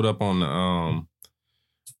he pulled up on the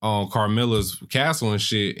on Carmilla's castle and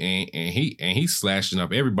shit, and he slashing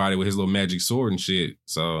up everybody with his little magic sword and shit.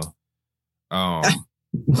 So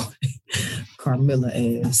Carmilla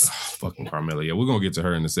ass. Fucking Carmilla. Yeah, we're gonna get to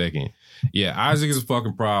her in a second. Yeah, Isaac is a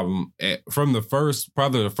fucking problem. From the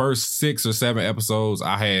first 6 or 7 episodes,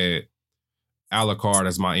 I had Alucard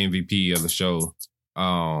as my MVP of the show.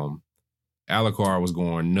 Alucard was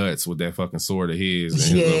going nuts with that fucking sword of his and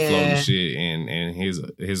his little floating shit and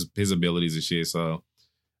his abilities and shit. So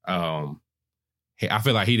I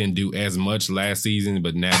feel like he didn't do as much last season,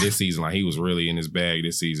 but now this season, like he was really in his bag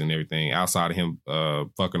this season and everything. Outside of him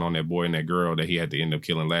fucking on that boy and that girl that he had to end up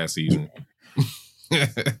killing last season.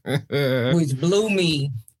 Which blew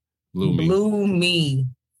me.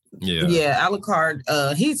 Yeah. Yeah,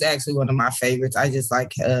 Alucard, he's actually one of my favorites. I just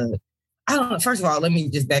like I don't know. First of all, let me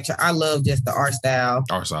just backtrack. I love just the art style.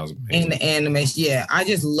 Art style's amazing. And the animation. Yeah, I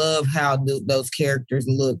just love how those characters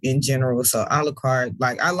look in general. So Alucard,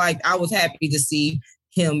 I was happy to see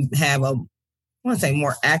him have I want to say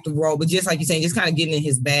more active role, but just like you're saying, just kind of getting in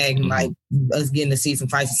his bag and like us getting to see some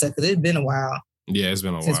fights and stuff. Because it's been a while. Yeah, it's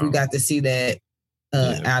been a while since we got to see that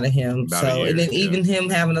out of him. So and then even him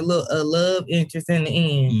having a love interest in the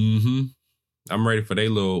end. Mm-hmm. I'm ready for their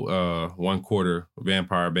little 1/4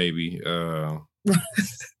 vampire baby.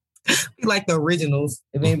 Like the originals.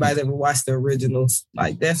 If anybody's ever watched the originals,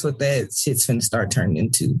 like that's what that shit's finna start turning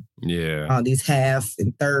into. Yeah. All these half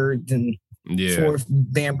and thirds and fourth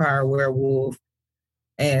vampire werewolf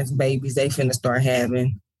ass babies they finna start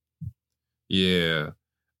having. Yeah.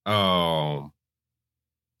 So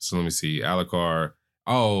let me see. Alucard.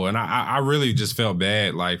 Oh, and I really just felt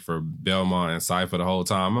bad, like, for Belmont and Cypher the whole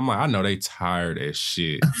time. I'm like, I know they tired as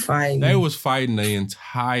shit. They was fighting the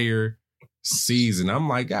entire season. I'm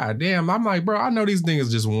like, God damn. I'm like, bro, I know these niggas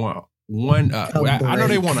just want one. I know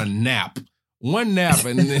they want a nap. One nap.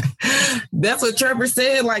 And then that's what Trevor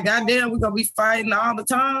said. Like, God damn, we're going to be fighting all the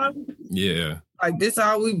time. Yeah. Like, this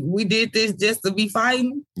all we did this just to be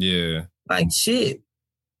fighting? Yeah. Like, shit.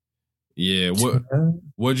 Yeah.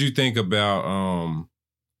 What'd you think about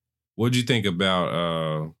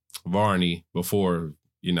Varney before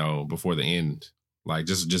the end? Like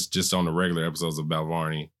just on the regular episodes about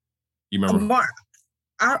Varney. You remember?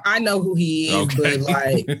 I know who he is, okay. But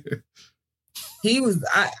like he was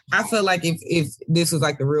I feel like if this was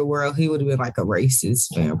like the real world, he would have been like a racist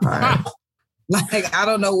vampire. Like I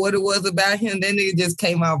don't know what it was about him. Then it just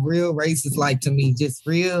came out real racist, like to me, just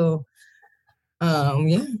real.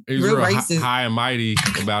 Yeah, he's real racist, high and mighty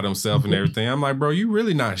about himself and everything. I'm like, bro, you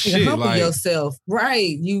really not shit. Like yourself,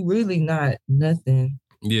 right? You really not nothing.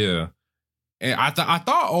 Yeah, and I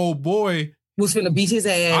thought old boy was gonna beat his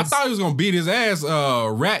ass. I thought he was gonna beat his ass.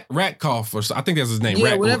 Ratkoff, or I think that's his name.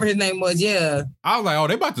 Yeah, whatever his name was. Yeah, I was like, oh,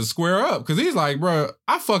 they about to square up because he's like, bro,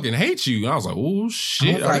 I fucking hate you. And I was like, oh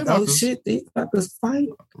shit, shit, they about to fight.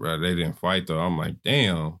 Right, they didn't fight though. I'm like,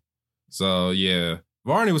 damn. So yeah.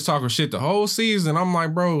 Varney was talking shit the whole season. I'm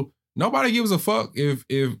like, bro, nobody gives a fuck if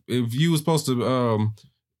you was supposed to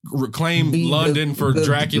reclaim London for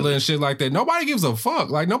Dracula and shit like that. Nobody gives a fuck.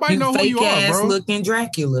 Like nobody know who you are, bro. Looking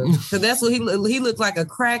Dracula. So that's what he looked like, a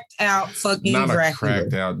cracked out fucking not Dracula. Not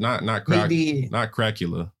cracked out. Not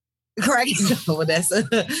Cracula. Crackula. That's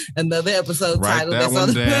another episode title. Write that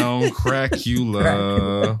one down.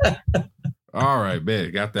 Crackula. All right,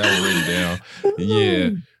 bet. Got that one written down.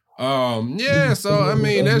 Yeah. So I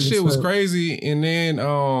mean, that shit was crazy. And then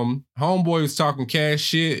homeboy was talking cash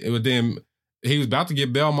shit. But then he was about to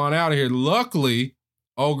get Belmont out of here. Luckily,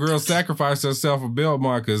 old girl sacrificed herself for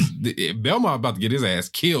Belmont because Belmont about to get his ass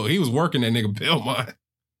killed. He was working that nigga Belmont.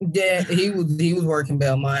 Yeah, he was working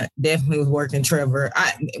Belmont. Definitely was working Trevor.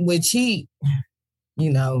 Which he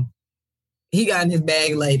got in his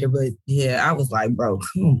bag later. But yeah, I was like, bro,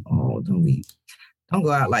 come on, don't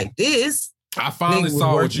go out like this. I finally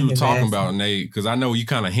saw what you were talking about, Nate, because I know you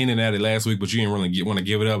kind of hinted at it last week, but you didn't really want to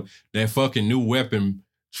give it up. That fucking new weapon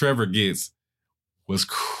Trevor gets was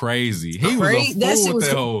crazy. He was a fool with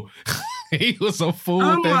that whole. He was a fool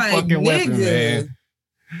with that fucking weapon, man.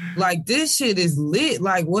 Like, this shit is lit.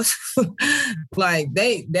 Like, what's like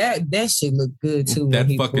that shit look good too. That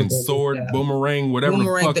fucking sword boomerang, whatever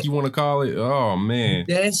the fuck you want to call it. Oh man,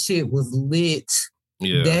 that shit was lit.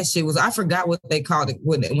 Yeah, that shit was. I forgot what they called it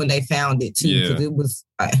when they found it too. Because it was.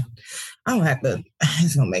 I don't have to.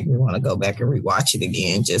 It's gonna make me want to go back and rewatch it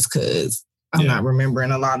again, just because I'm not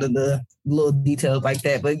remembering a lot of the little details like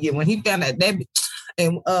that. But yeah, when he found that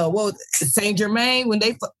and Saint Germain when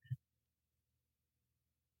they.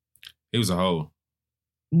 He was a hoe.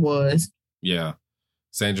 Was. Yeah.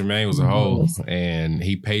 Saint Germain was a hoe. And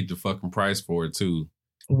he paid the fucking price for it too.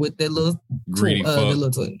 With that little greedy fuck.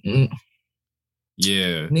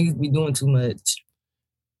 Yeah. Niggas be doing too much.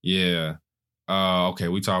 Yeah. Okay,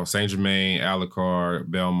 we talked Saint Germain,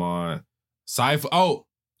 Alucard, Belmont, Cypher. Oh,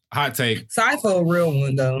 hot take. Cypher a real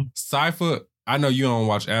one though. Cypher, I know you don't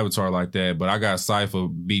watch Avatar like that, but I got Cypher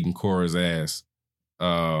beating Korra's ass.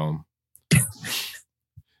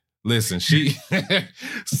 Listen, Cypher's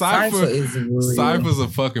a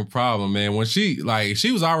fucking problem, man. When she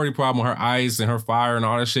was already a problem with her ice and her fire and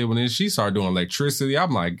all that shit. When then she started doing electricity,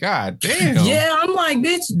 I'm like, God damn. Yeah, I'm like,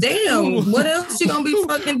 bitch, damn. What else she gonna be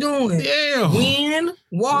fucking doing? Damn. Wind,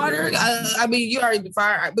 water. I mean, you already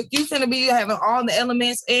fire, but you finna be having all the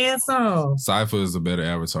elements and some. Cypher is a better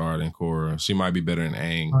Avatar than Korra. She might be better than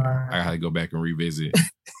Aang. I had to go back and revisit.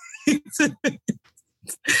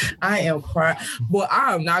 I am crying. Well,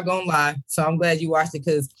 I'm not gonna lie. So I'm glad you watched it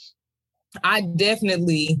because I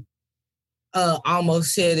definitely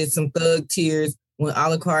almost shedded some thug tears when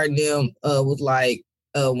Alucard and them was like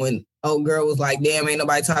when old girl was like, damn, ain't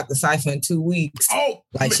nobody talked to Cypher in 2 weeks. Oh,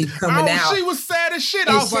 like she coming out. She was sad as shit.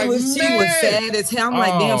 And I was like, she was sad as hell. I'm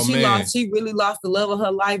like, damn, she really lost the love of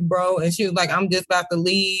her life, bro. And she was like, I'm just about to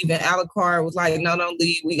leave. And Alucard was like, no, don't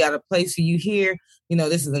leave. We got a place for you here. You know,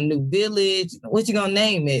 this is a new village. What you gonna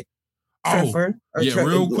name it? Trevor?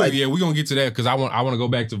 Real quick. Yeah, we're gonna get to that because I want to go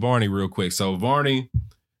back to Varney real quick. So Varney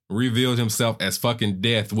revealed himself as fucking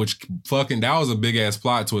Death, which that was a big ass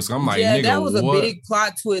plot twist. I'm like, nigga, that was a big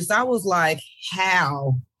plot twist. I was like,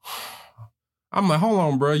 how? I'm like, hold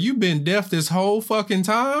on, bro. You been deaf this whole fucking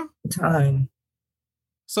time?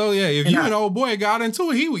 So yeah, if and old boy got into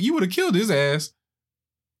it, you would have killed his ass.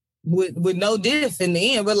 With no diff in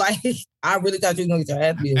the end, but like I really thought you were gonna get your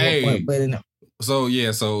ass beat at one point, but no. So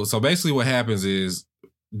yeah, so basically what happens is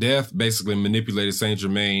Death basically manipulated Saint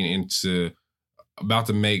Germain into about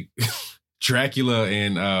to make Dracula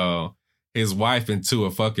and his wife into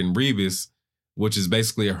a fucking Rebus, which is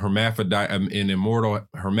basically a hermaphrodite, an immortal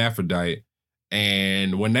hermaphrodite.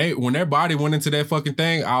 And when their body went into that fucking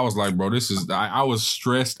thing, I was like, bro, I was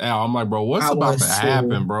stressed out. I'm like, bro, what's about to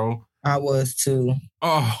happen, bro? I was too.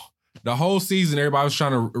 Oh. The whole season, everybody was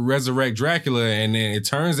trying to resurrect Dracula, and then it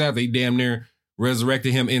turns out they damn near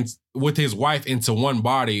resurrected him with his wife into one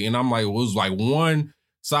body. And I'm like, it was like one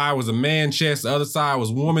side was a man chest, the other side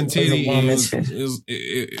was woman titty.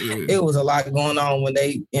 It was a lot going on when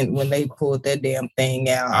they pulled that damn thing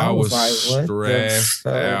out. I was like, stressed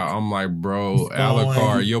out. I'm like, bro,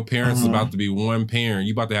 Alucard, your parents is about to be one parent.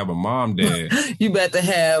 You about to have a mom, dad. You about to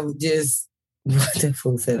have just. What the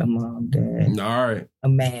fool said a mom, dad? All right. A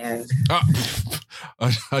man.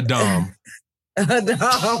 A dom. A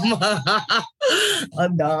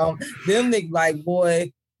dom. Them niggas like,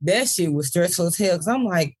 boy, that shit was stressful as hell. Cause I'm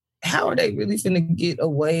like, how are they really finna get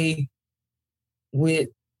away with,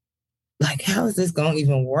 like, how is this gonna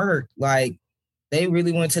even work? Like, they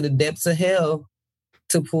really went to the depths of hell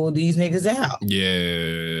to pull these niggas out.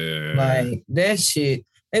 Yeah. Like, that shit.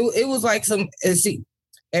 It was like some,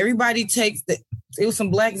 everybody takes it was some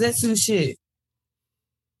Black Zetsu shit.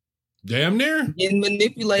 Damn near. Getting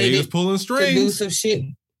manipulated. He was pulling strings. To do some shit.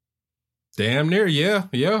 Damn near, yeah.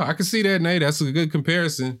 Yeah, I can see that, Nate. That's a good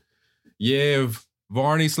comparison. Yeah, if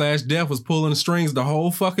Varney / Death was pulling the strings the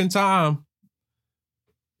whole fucking time,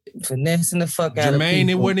 finessing the fuck out of people. Jermaine,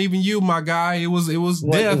 it wasn't even you, my guy. It was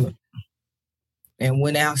death. And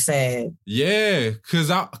went out sad. Yeah,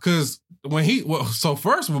 because when so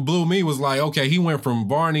first what blew me was like, okay, he went from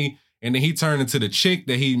Barney and then he turned into the chick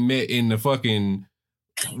that he met in the fucking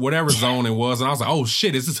whatever zone it was. And I was like, oh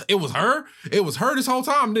shit, it was her? It was her this whole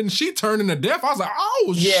time. Then she turned into death. I was like,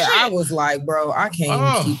 oh shit. Yeah, I was like, bro, I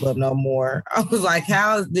can't even keep up no more. I was like,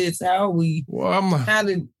 how is this? How are we? Well, how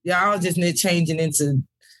did y'all just changing into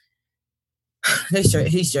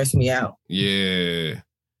he stressed me out. Yeah.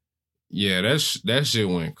 Yeah, that shit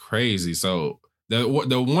went crazy. So the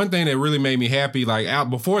one thing that really made me happy, like out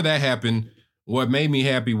before that happened, what made me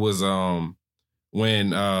happy was when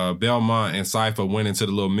Belmont and Cypher went into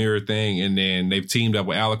the little mirror thing, and then they've teamed up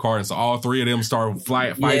with Alucard, and so all three of them started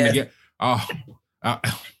fighting together.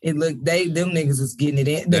 It looked them niggas was getting it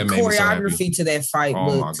in. The choreography to that fight.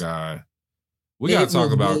 Oh my god. We gotta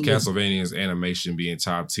talk about Castlevania's animation being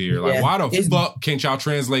top tier. Like, why the fuck can't y'all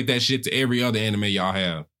translate that shit to every other anime y'all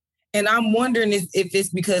have? And I'm wondering if it's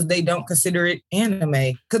because they don't consider it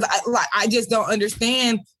anime. Because I just don't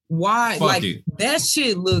understand why. That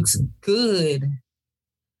shit looks good.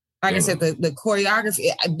 Like I said, the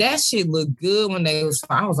choreography, that shit looked good when they was.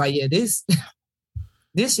 I was like, yeah, this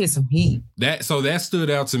shit's some heat. That stood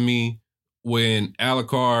out to me when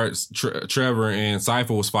Alucard, Trevor, and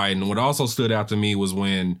Cypher was fighting. What also stood out to me was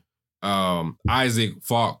when Isaac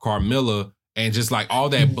fought Carmilla, and just like all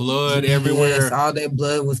that blood everywhere. All that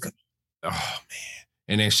blood was. Oh man!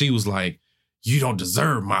 And then she was like, "You don't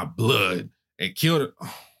deserve my blood," and killed her.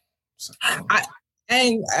 Oh.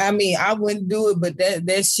 I wouldn't do it, but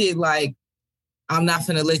that shit, like, I'm not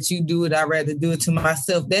gonna let you do it. I'd rather do it to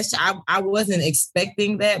myself. I wasn't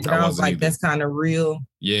expecting that, but I was like, that's kind of real.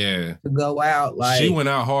 Yeah, to go out like she went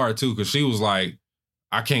out hard too, because she was like,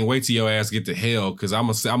 I can't wait till your ass get to hell, because I'm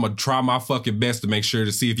gonna try my fucking best to make sure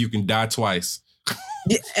to see if you can die twice.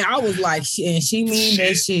 Yeah, and I was like, and she mean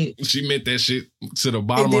that shit. She meant that shit to the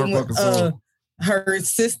bottom of her fucking soul. Her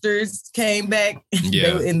sisters came back.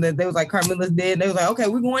 Yeah, they was like, Carmilla's dead. And they was like, okay,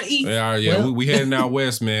 we're going to eat. Yeah. Well, we heading out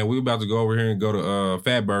west, man. We about to go over here and go to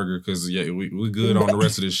Fat Burger, because we good on the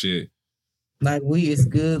rest of this shit. Like, we is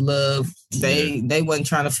good, love. They wasn't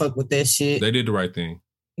trying to fuck with that shit. They did the right thing.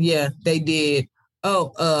 Yeah, they did.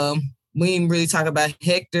 Oh, we didn't really talk about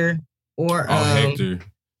Hector or Hector.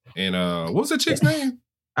 And what's that chick's name?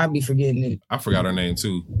 I be forgetting it. I forgot her name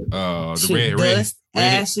too. The shit, red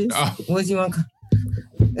ashes. What do you want?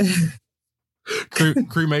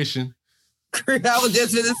 Cremation. I was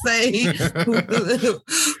just gonna say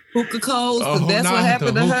hookah coals, because that's what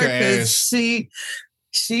happened to her. Because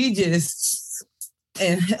she just,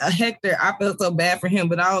 and Hector, I felt so bad for him,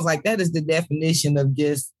 but I was like, that is the definition of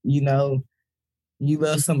just, you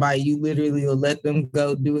love somebody, you literally will let them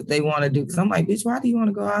go do what they want to do. Because I'm like, bitch, why do you want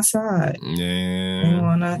to go outside? Yeah. You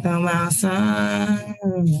want to come outside?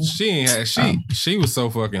 She was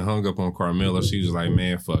so fucking hung up on Carmilla. She was like,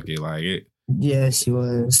 man, fuck it. Like it. Yeah, she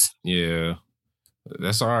was. Yeah.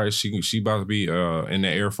 That's all right. She about to be in the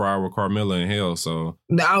air fryer with Carmilla in hell, so.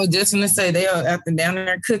 I was just going to say, they are up and down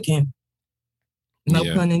there cooking. No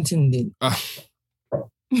pun intended.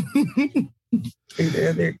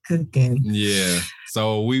 They're cooking. Yeah.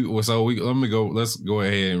 So let's go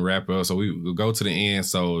ahead and wrap up. So we go to the end.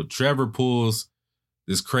 So Trevor pulls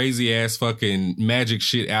this crazy ass fucking magic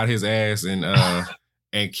shit out his ass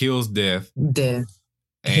and kills Death. And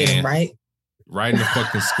hit him right in the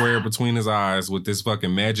fucking square between his eyes with this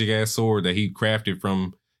fucking magic ass sword that he crafted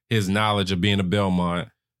from his knowledge of being a Belmont.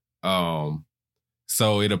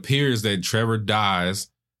 So it appears that Trevor dies.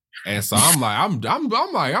 And so I'm like,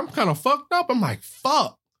 I'm kind of fucked up. I'm like,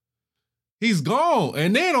 fuck, he's gone.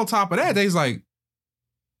 And then on top of that, he's like,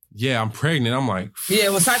 yeah, I'm pregnant. I'm like, yeah,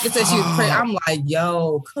 when Cypher said she was pregnant, I'm like,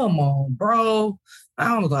 yo, come on, bro.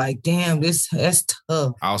 I was like, damn, that's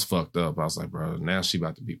tough. I was fucked up. I was like, bro, now she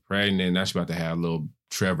about to be pregnant. Now she about to have little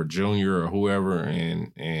Trevor Jr. or whoever,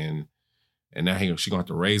 and now she gonna have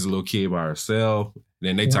to raise a little kid by herself.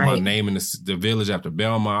 Then they talking about naming the village after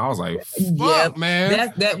Belmont. I was like, fuck,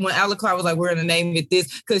 man. That when Alucard was like, we're going to name it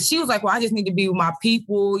this. Because she was like, well, I just need to be with my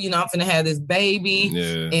people. I'm going to have this baby.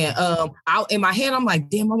 Yeah. And in my head, I'm like,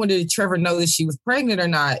 damn, I wonder did Trevor know that she was pregnant or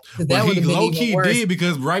not? Because that would have been even worse. Did,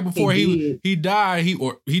 because right before he died, he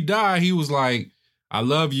was like, I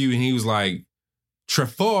love you. And he was like,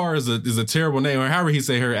 Trevor is a terrible name. Or however he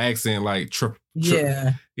say her accent, like,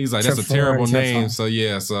 yeah. He's like, that's a terrible name. So,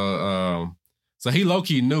 yeah. So he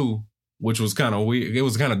low-key knew, which was kind of weird. It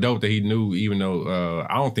was kind of dope that he knew, even though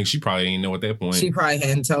I don't think she probably didn't know at that point. She probably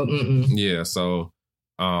hadn't told. Yeah, so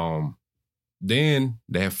then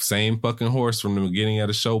that same fucking horse from the beginning of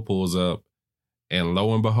the show pulls up, And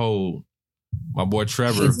lo and behold, my boy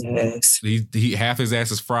Trevor, he half his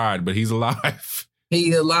ass is fried, but he's alive.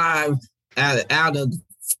 He's alive out of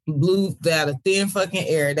thin fucking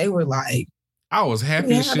air. They were like, I was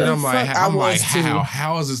happy as shit. I'm like,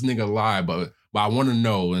 how is this nigga alive? But I want to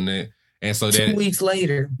know. And so 2 weeks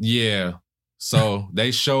later, yeah. So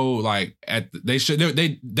they showed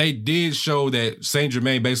they did show that Saint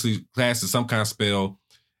Germain basically casted some kind of spell,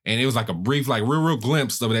 and it was like a brief, like real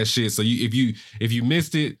glimpse of that shit. So if you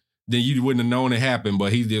missed it, then you wouldn't have known it happened.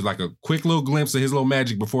 But he did like a quick little glimpse of his little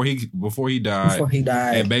magic before he died.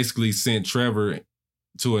 And basically sent Trevor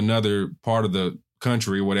to another part of the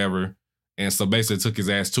country or whatever. And so basically it took his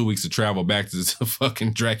ass 2 weeks to travel back to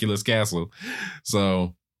fucking Dracula's castle.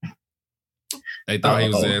 So they thought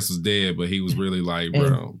his ass was dead, but he was really like,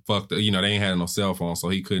 bro, fuck the, they ain't had no cell phone, so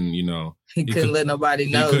he couldn't, he couldn't let nobody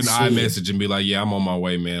know. He couldn't iMessage and be like, yeah, I'm on my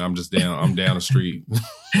way, man. I'm down the street.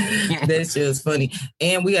 That shit was funny.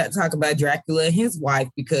 And we got to talk about Dracula and his wife,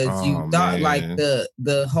 because you thought like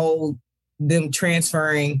the whole them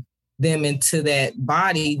transferring them into that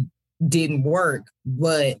body didn't work,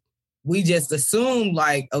 but we just assumed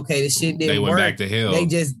like, okay, the shit didn't work. They went back to hell.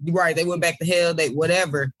 They went back to hell.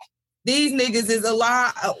 Whatever. These niggas is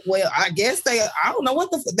alive. Well, I guess I don't know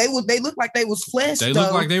what they look like they was flesh. They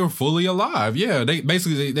look like they were fully alive. Yeah, they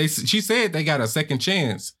basically she said they got a second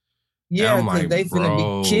chance. Yeah, because they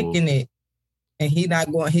finna be kicking it, and he's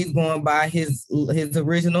going by his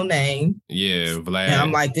original name. Yeah, Vlad. And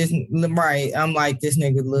I'm like this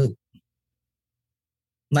nigga look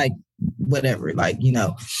like whatever, like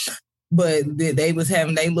But they was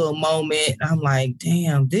having their little moment. I'm like,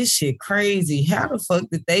 damn, this shit crazy. How the fuck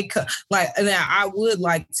did they come? Like, now I would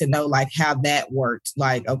like to know like how that worked.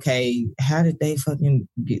 Like, okay, how did they fucking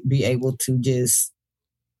be able to just?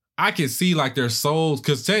 I could see like their souls,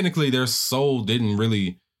 because technically their soul didn't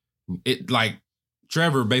really. It like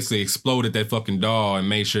Trevor basically exploded that fucking doll and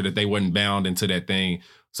made sure that they wasn't bound into that thing.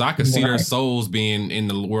 So I could see their souls being in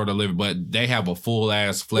the world of living, but they have a full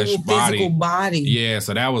ass flesh body. Physical body. Yeah,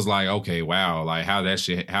 so that was like, okay, wow, like how did that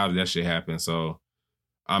shit happen? So,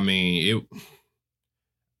 I mean,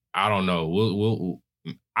 I don't know.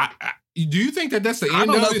 Do you think that's the end? I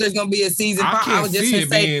don't know if there's gonna be a season 5. I can't see it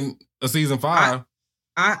being a season 5.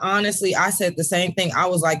 I honestly, I said the same thing. I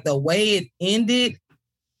was like, the way it ended,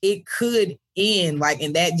 it could end like,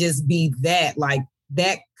 and that just be that, like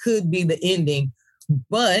that could be the ending.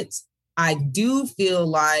 But I do feel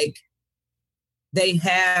like they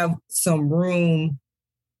have some room,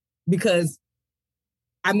 because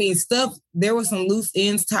I mean, there were some loose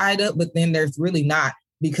ends tied up, but then there's really not,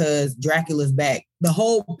 because Dracula's back. The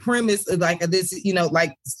whole premise is like this,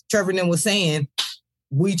 like Trevor then was saying,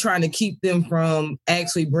 we trying to keep them from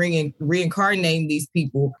actually reincarnating these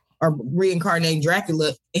people, or reincarnating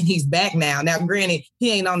Dracula, and he's back now. Now, granted,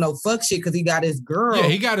 he ain't on no fuck shit because he got his girl. Yeah,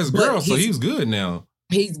 he got his girl, so he's good now.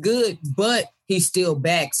 He's good, but he's still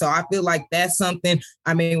back. So I feel like that's something.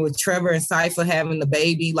 I mean, with Trevor and Cypher having the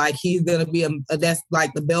baby, like he's gonna be that's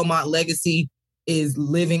like the Belmont legacy is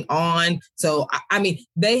living on. So I mean,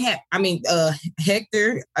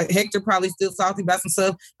 Hector probably still salty about some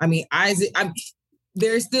stuff. I mean, Isaac.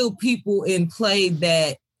 There's still people in play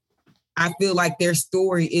that I feel like their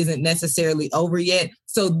story isn't necessarily over yet.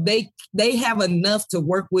 So they have enough to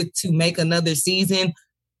work with to make another season.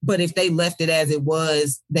 But if they left it as it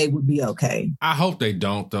was, they would be okay. I hope they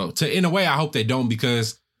don't, though. In a way, I hope they don't,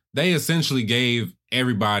 because they essentially gave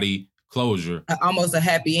everybody closure. Almost a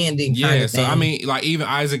happy ending. Yeah, so I mean, like even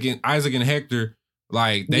Isaac and Hector,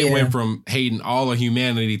 like they went from hating all of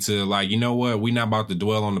humanity to like, you know what? We're not about to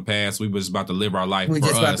dwell on the past. We was about to live our life. We're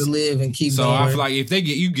just about to live and keep going. So I feel like if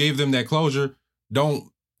you gave them that closure, don't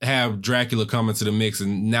have Dracula come into the mix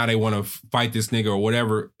and now they want to fight this nigga or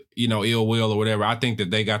whatever, ill will or whatever. I think that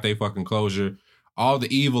they got their fucking closure. All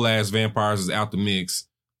the evil ass vampires is out the mix.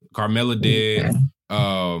 Carmela dead.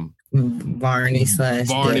 Barney is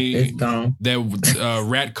gone. That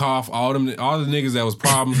Rat Cough, all the niggas that was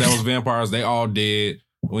problems, that was vampires, they all dead.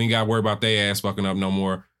 We ain't got to worry about their ass fucking up no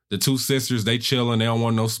more. The two sisters, they chilling. They don't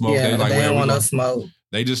want no smoke. Yeah, they don't want no smoke.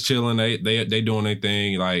 They just chilling. They doing their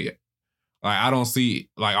thing. Like I don't see,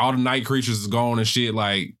 like, all the night creatures is gone and shit.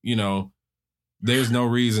 Like, there's no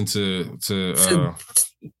reason to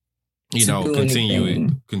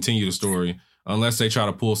continue the story unless they try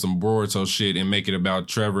to pull some Boruto shit and make it about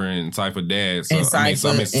Trevor and Cypher dad. So, and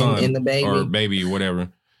son and the baby. Or baby or whatever.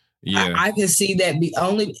 Yeah, I can see that be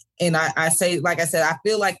only, and I say, like I said, I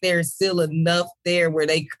feel like there's still enough there where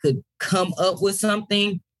they could come up with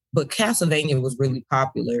something. But Castlevania was really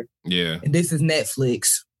popular. Yeah, and this is Netflix,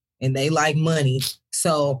 and they like money,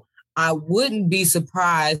 so I wouldn't be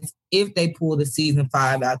surprised if they pull the season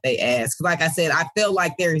 5 out they ass. Like I said, I felt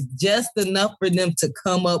like there's just enough for them to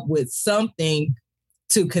come up with something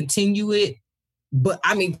to continue it. But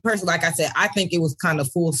I mean, personally, like I said, I think it was kind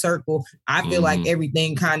of full circle. I feel like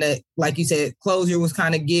everything kind of, like you said, closure was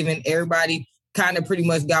kind of given. Everybody kind of pretty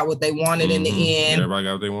much got what they wanted in the end. Everybody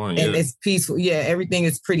got what they wanted. And it's peaceful. Yeah, everything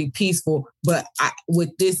is pretty peaceful. But with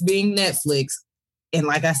this being Netflix, and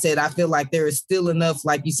like I said, I feel like there is still enough,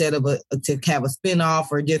 like you said, to have a spinoff,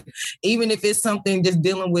 or just even if it's something just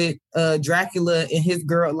dealing with Dracula and his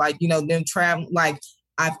girl, like, you know, them traveling. Like,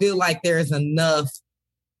 I feel like there's enough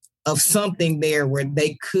of something there where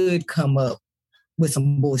they could come up with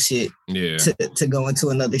some bullshit to go into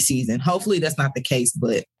another season. Hopefully that's not the case,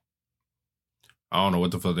 but I don't know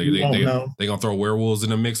what the fuck they gonna throw werewolves in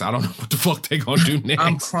the mix. I don't know what the fuck they gonna do next.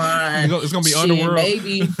 I'm crying. It's gonna be Underworld,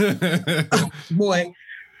 baby. Boy,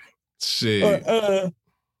 shit.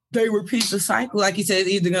 They repeat the cycle, like you said. It's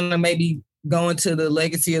either gonna maybe go into the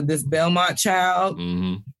legacy of this Belmont child,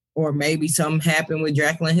 or maybe something happened with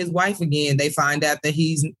Dracula and his wife again. They find out that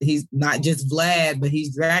he's not just Vlad, but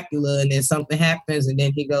he's Dracula, and then something happens, and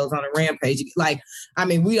then he goes on a rampage. Like, I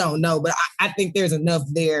mean, we don't know, but I think there's enough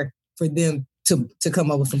there for them to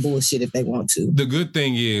come up with some bullshit if they want to. The good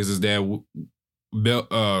thing is that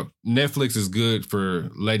Netflix is good for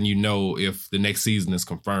letting you know if the next season is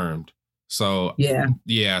confirmed. So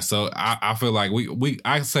yeah. So I feel like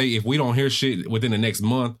I say if we don't hear shit within the next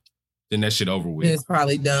month, then that shit over with. It's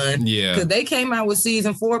probably done. Yeah, because they came out with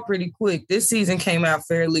season 4 pretty quick. This season came out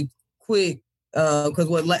fairly quick. Because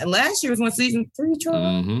last year was when season 3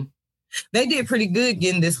 tried. They did pretty good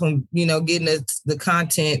getting this one, you know, getting the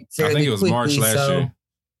content fairly quickly. I think it was quickly, March last year.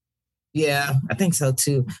 Yeah, I think so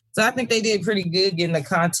too. So I think they did pretty good getting the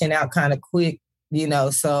content out kind of quick, you know.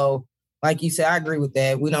 So like you said, I agree with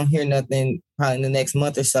that. We don't hear nothing probably in the next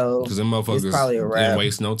month or so. Because them motherfuckers didn't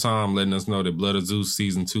waste no time letting us know that Blood of Zeus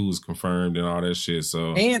season 2 is confirmed and all that shit.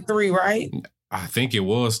 So and 3, right? I think it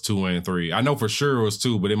was 2 and 3. I know for sure it was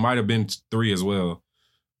 2, but it might have been 3 as well,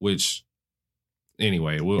 which...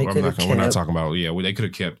 Anyway, we're not talking about. Yeah, they could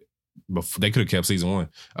have kept. They could have kept season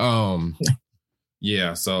 1.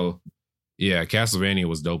 Yeah. So, yeah, Castlevania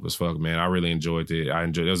was dope as fuck, man. I really enjoyed it.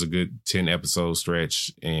 It was a good 10 episode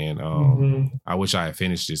stretch, and I wish I had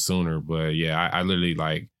finished it sooner. But yeah, I literally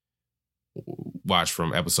like watched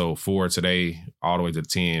from episode 4 today all the way to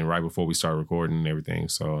 10 right before we started recording and everything.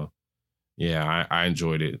 So, yeah, I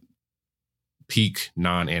enjoyed it. Peak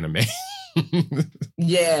non-anime.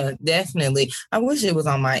 Yeah, definitely. I wish it was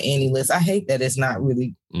on my Annie list. I hate that it's not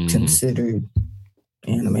really considered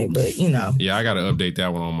anime, but you know. Yeah, I got to update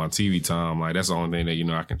that one on my TV time. Like that's the only thing that, you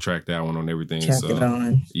know, I can track that one on everything. Track it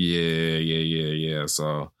on. Yeah.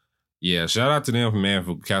 So yeah, shout out to them, man,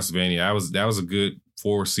 for Castlevania. That was a good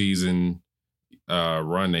 4-season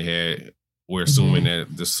run they had. We're assuming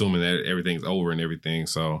that everything's over and everything.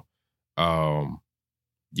 So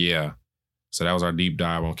yeah. So that was our deep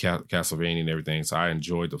dive on Castlevania and everything. So I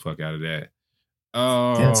enjoyed the fuck out of that.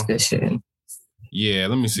 That's good shit. Yeah,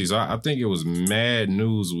 let me see. So I think it was Mad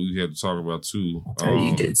News we had to talk about too.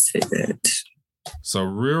 You did say that. So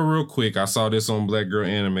real quick, I saw this on Black Girl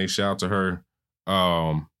Anime. Shout out to her.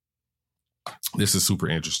 This is super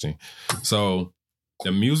interesting. So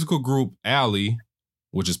the musical group Ally,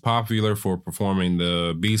 which is popular for performing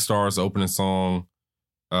the Beastars opening song,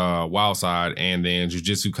 Wild Side, and then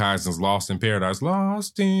Jujutsu Kaisen's Lost in Paradise.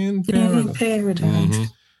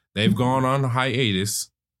 They've gone on hiatus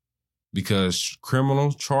because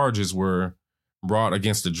criminal charges were brought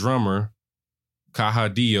against the drummer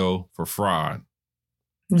Kaha Dio for fraud.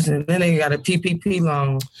 Then they got a PPP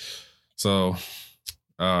loan. So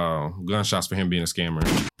gunshots for him being a scammer.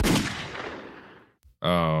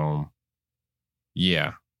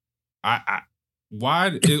 Yeah.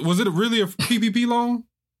 Why was it really a PPP loan?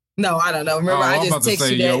 No, I don't know. Remember, I just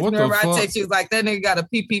texted you that. Remember, I texted you like that nigga got a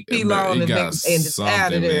PPP loan and it's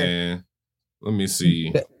out of there. Man. Let me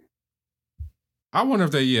see. I wonder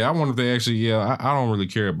if they actually. I don't really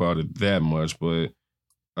care about it that much, but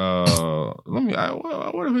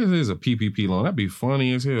what if it is a PPP loan? That'd be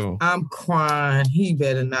funny as hell. I'm crying. He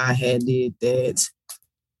better not have did that.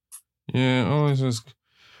 Yeah, it's just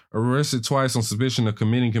arrested twice on suspicion of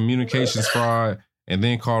committing communications fraud. And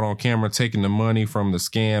then caught on camera taking the money from the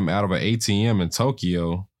scam out of an ATM in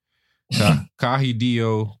Tokyo. Kahi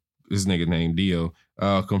Dio, this nigga named Dio,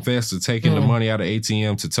 confessed to taking the money out of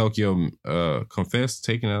ATM to Tokyo.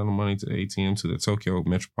 Taking out the money to the ATM to the Tokyo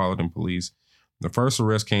Metropolitan Police. The first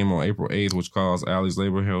arrest came on April 8th, which caused Ally's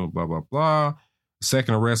labor hell, blah, blah, blah. The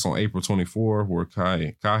second arrest on April 24th, where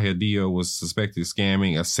Kahi Dio was suspected of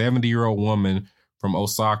scamming a 70-year-old woman from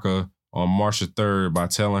Osaka on March 3rd by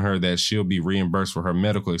telling her that she'll be reimbursed for her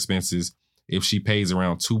medical expenses if she pays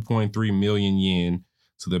around 2.3 million yen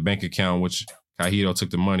to the bank account, which Kaito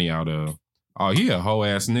took the money out of. Oh, he a hoe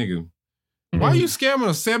ass nigga. Why are you scamming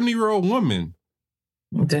a 70-year-old woman?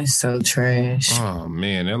 That's so trash. Oh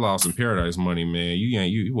man, that Lost in Paradise money, man.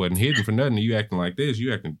 You wasn't hidden for nothing. You acting like this.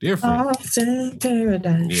 You acting different. Lost in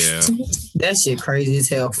Paradise. Yeah. That shit crazy as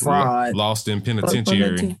hell. Fraud. Lost in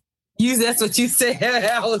Penitentiary. That's what you said.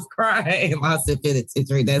 I was crying. Lost in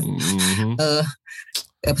Penitentiary. That's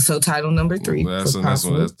episode title number 3. That's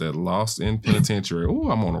that Lost in Penitentiary.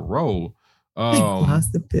 Oh, I'm on a roll.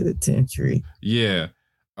 Lost in Penitentiary. Yeah.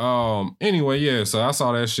 Anyway, yeah, so I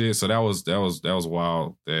saw that shit. So that was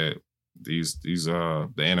wild that these the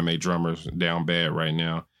anime drummers down bad right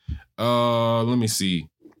now. Let me see.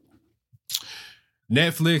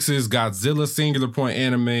 Netflix's Godzilla Singular Point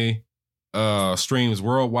anime streams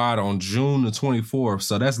worldwide on June the 24th.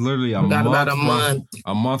 So that's literally a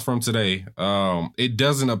month from today. It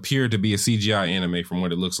doesn't appear to be a CGI anime from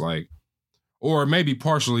what it looks like. Or maybe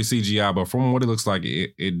partially CGI, but from what it looks like,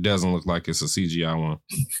 it doesn't look like it's a CGI one.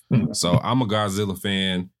 So I'm a Godzilla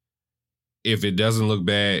fan. If it doesn't look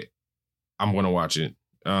bad, I'm going to watch it.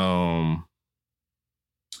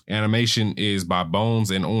 Animation is by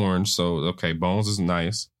Bones and Orange. So, okay, Bones is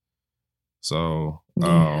nice. So,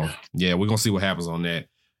 yeah, we're going to see what happens on that.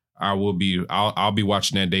 I'll be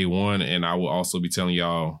watching that day one, and I will also be telling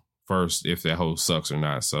y'all first if that hoe sucks or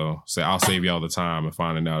not. So I'll save y'all the time of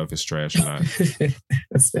finding out if it's trash or not.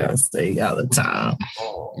 I'll save y'all the time.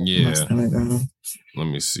 Yeah. Let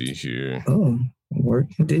me see here. Oh,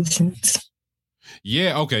 work conditions.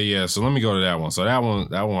 Yeah, okay, yeah. So let me go to that one. So that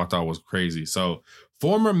one I thought was crazy. So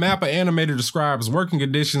former MAPPA animator describes working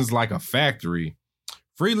conditions like a factory.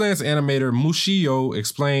 Freelance animator Mushio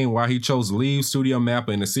explained why he chose to leave Studio MAPPA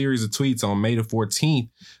in a series of tweets on May the 14th.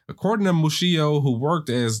 According to Mushio, who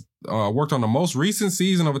worked on the most recent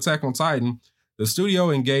season of Attack on Titan, the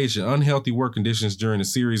studio engaged in unhealthy work conditions during the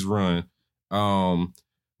series run.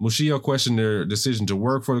 Mushio questioned their decision to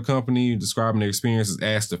work for the company, describing their experience as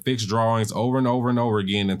asked to fix drawings over and over and over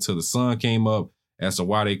again until the sun came up as to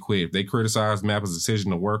why they quit. They criticized MAPPA's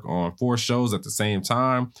decision to work on 4 shows at the same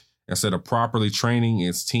time instead of properly training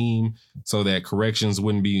its team so that corrections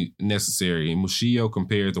wouldn't be necessary. Mushio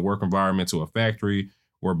compared the work environment to a factory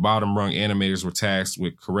where bottom-rung animators were tasked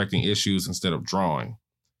with correcting issues instead of drawing.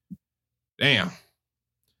 Damn.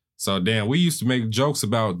 So, we used to make jokes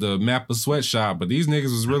about the MAPPA sweatshop, but these niggas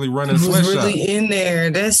was really running a sweatshop. Really in there.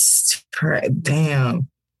 That's damn.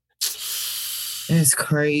 That's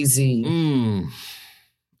crazy.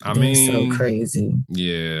 I mean, so crazy.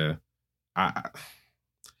 Yeah.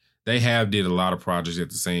 They did a lot of projects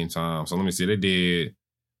at the same time. So let me see. They did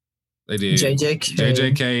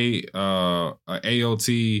JJK,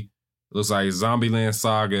 AOT, looks like Zombieland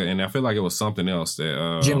Saga, and I feel like it was something else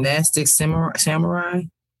that Gymnastics Samurai.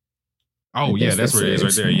 Oh yeah, that's where it is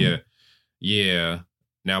right there. Yeah. Yeah.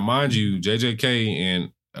 Now mind you, JJK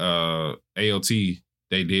and AOT,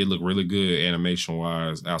 they did look really good animation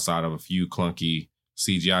wise outside of a few clunky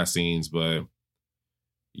CGI scenes, but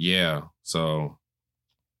yeah, so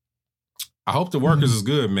I hope the workers is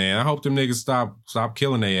good, man. I hope them niggas stop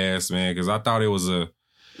killing their ass, man, because I thought it was a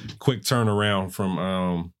quick turnaround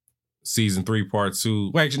from season 3 part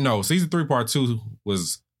 2. Well, actually, no, season 3 part 2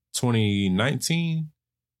 was 2019.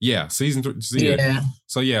 Yeah, season 3. Yeah.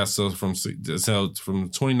 So from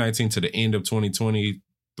 2019 to the end of 2020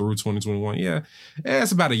 through 2021. Yeah,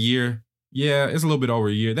 it's about a year. Yeah, it's a little bit over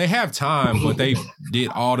a year. They have time, but they did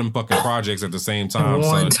all them fucking projects at the same time.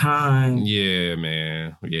 One time. Yeah,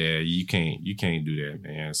 man. Yeah, you can't do that,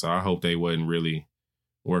 man. So I hope they wasn't really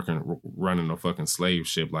running a fucking slave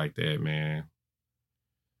ship like that, man.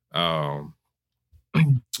 And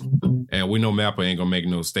we know MAPPA ain't gonna make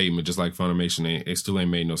no statement, just like Funimation. They still ain't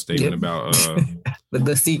made no statement about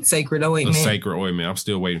the sacred ointment. The sacred ointment. I'm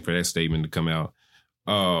still waiting for that statement to come out.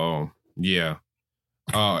 Yeah.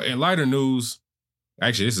 In lighter news,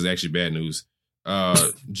 actually, this is actually bad news.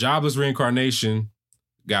 Jobless Reincarnation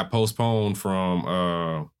got postponed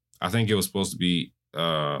from I think it was supposed to be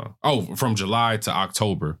from July to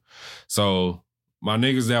October. So my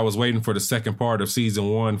niggas that was waiting for the second part of season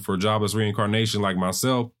 1 for Jobless Reincarnation, like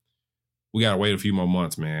myself, we gotta wait a few more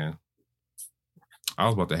months, man. I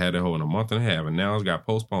was about to have that whole in a month and a half, and now it's got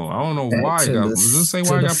postponed. I don't know why. Does this say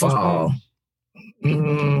why it got postponed?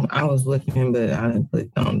 I was looking, but I didn't click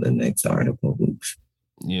on the next article. Oops.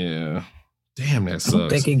 Yeah. Damn, that sucks. I don't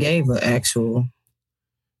think it gave an actual.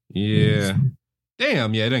 Yeah.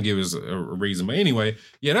 Damn, yeah, it didn't give us a reason. But anyway,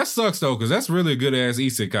 yeah, that sucks, though, because that's really a good-ass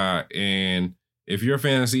isekai. And if you're a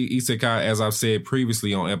fan of Isekai, as I've said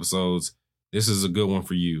previously on episodes, this is a good one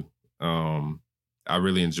for you. I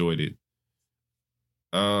really enjoyed it.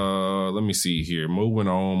 Let me see here. Moving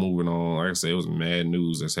on. Like I said, it was mad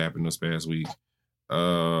news that's happened this past week.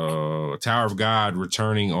 Tower of God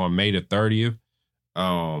returning on May the 30th.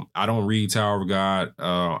 I don't read Tower of God.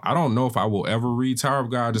 I don't know if I will ever read Tower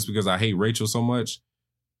of God just because I hate Rachel so much.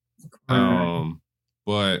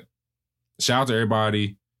 But shout out to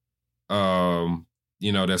everybody.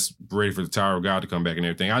 That's ready for the Tower of God to come back and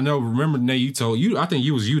everything. I know. Remember, Nate, I think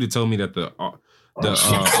it was you that told me that the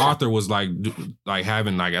author was like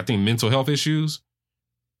having I think mental health issues.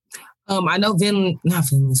 I know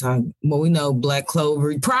we know Black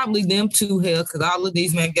Clover, probably them too, hell, because all of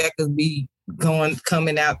these mangakas be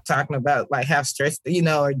coming out talking about like how stressed,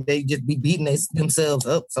 or they just be beating themselves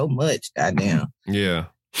up so much. Goddamn. Yeah.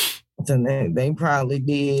 So they probably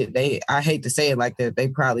did. I hate to say it like that. They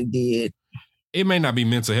probably did. It may not be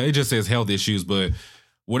mental health. It just says health issues, but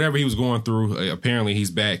whatever he was going through, apparently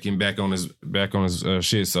he's back on his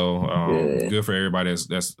shit. So good for everybody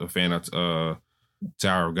that's a fan of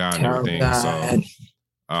Tower of God and everything. So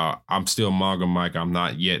I'm still Manga Mike. I'm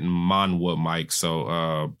not yet Manhwa Mike.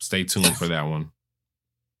 So stay tuned for that one.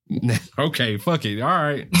 Okay, fuck it. All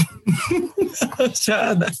right. I'm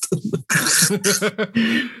trying not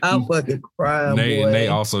to. I'm fucking crying. Nate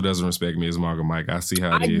also doesn't respect me as Manga Mike. I see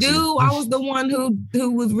how it is. I do. I was the one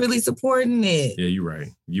who was really supporting it. Yeah, you're right.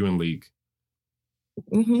 You and League.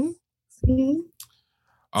 Mm-hmm.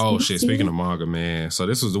 Oh shit! Speaking of manga, man. So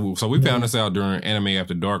we found this out during Anime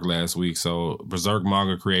After Dark last week. So Berserk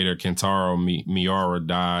manga creator Kentaro Miura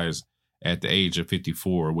dies at the age of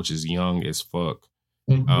 54, which is young as fuck.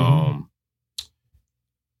 Mm-hmm.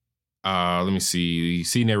 Let me see.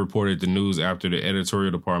 CNET reported the news after the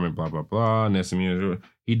editorial department, blah, blah, blah.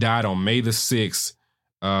 He died on May the 6th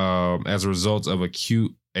as a result of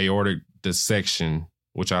acute aortic dissection,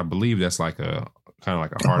 which I believe that's like a kind of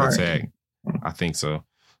like a heart attack. I think so.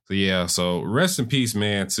 So yeah, so rest in peace,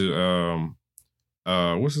 man, to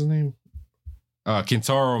what's his name?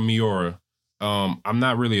 Kentaro Miura. I'm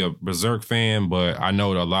not really a Berserk fan, but I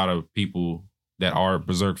know a lot of people that are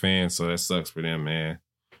Berserk fans, so that sucks for them, man.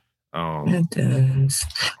 It does.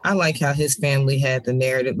 I like how his family had the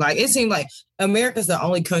narrative. Like, it seemed like America's the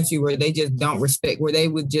only country where they just don't respect, where they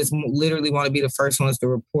would just literally want to be the first ones to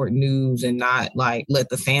report news and not like let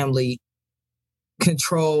the family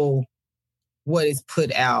control what is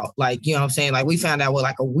put out. Like, you know what I'm saying? Like, we found out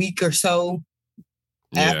like a week or so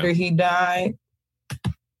after he died.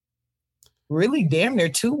 Really damn near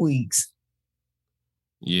 2 weeks.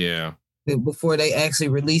 Yeah. Before they actually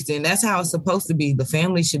released it. And that's how it's supposed to be. The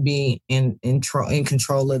family should be in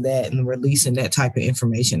control of that and releasing that type of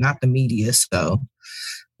information, not the media. So,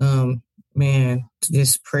 man,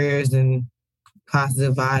 just prayers and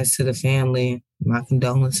positive vibes to the family. My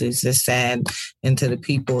condolences. It's sad. And to the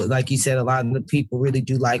people, like you said, a lot of the people really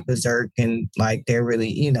do like Berserk and like they're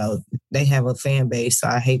really, they have a fan base. So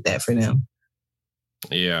I hate that for them.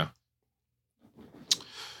 Yeah.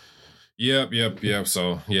 Yep.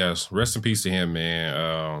 So, yes, rest in peace to him,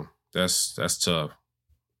 man. That's tough.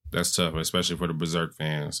 That's tough, especially for the Berserk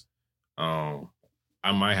fans.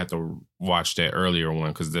 I might have to watch that earlier one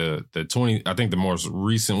because the 20, I think the most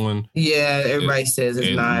recent one. Yeah, everybody says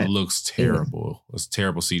it's not. It looks terrible. Yeah. It's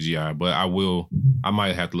terrible CGI, but I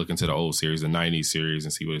might have to look into the old series, the 90s series,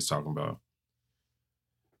 and see what it's talking about.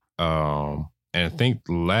 And I think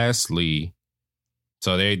lastly,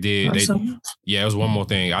 so it was one more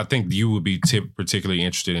thing. I think you would be particularly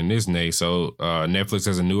interested in this, Nate. So Netflix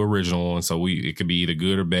has a new original one, so it could be either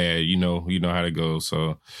good or bad. You know how to go.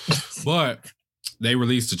 So, but they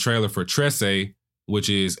released a trailer for Trese, which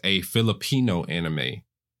is a Filipino anime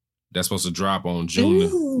that's supposed to drop on June the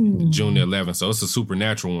 11th. So it's a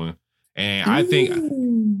supernatural one, and I think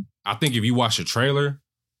if you watch the trailer,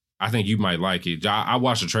 I think you might like it. I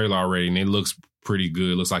watched the trailer already, and it looks pretty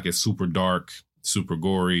good. It looks like it's super dark, super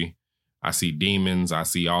gory. I see demons. I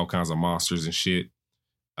see all kinds of monsters and shit.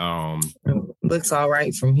 Looks all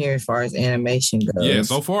right from here as far as animation goes. Yeah,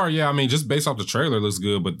 so far, yeah. I mean, just based off the trailer, it looks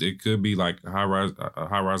good, but it could be like a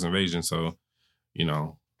high-rise invasion. So, we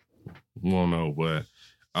won't know. But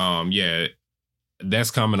yeah,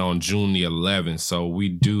 that's coming on June the 11th. So we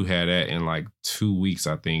do have that in like 2 weeks,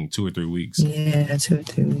 I think, 2 or 3 weeks. Yeah, 2 or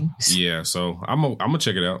 3 weeks. Yeah, so I'm gonna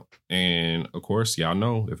check it out, and of course, y'all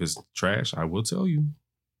know if it's trash, I will tell you.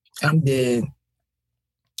 I'm dead.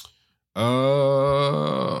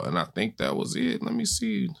 And I think that was it. Let me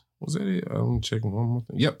see. Was that it? I'm checking one more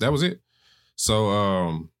thing. Yep, that was it.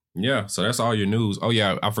 So, yeah. So that's all your news. Oh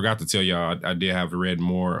yeah, I forgot to tell y'all. I did have read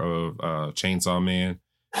more of Chainsaw Man.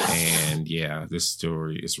 And yeah, this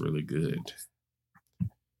story is really good.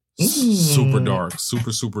 Super dark,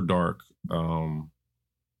 super dark.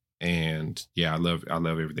 And yeah, I love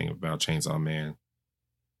everything about Chainsaw Man.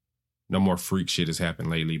 No more freak shit has happened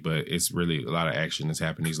lately, but it's really a lot of action that's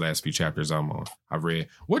happened these last few chapters I've read.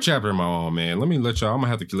 What chapter am I on, man? I'm gonna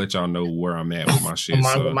have to let y'all know where I'm at with my shit.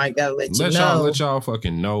 Might gotta let you know. Let y'all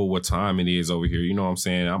fucking know what time it is over here. You know what I'm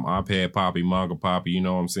saying? I'm iPad Poppy, Manga Poppy. You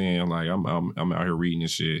know what I'm saying? Like I'm out here reading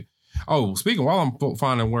this shit. Oh, speaking while I'm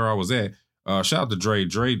finding where I was at, shout out to Dre.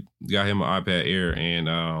 Dre got him an iPad Air,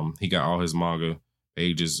 and he got all his manga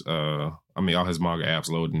pages. All his manga apps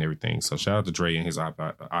loaded and everything. So shout out to Dre and his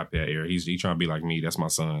iPad Air. He's trying to be like me. That's my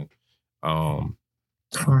son. I'm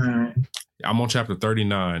on chapter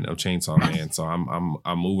 39 of Chainsaw Man, so I'm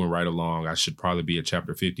moving right along. I should probably be at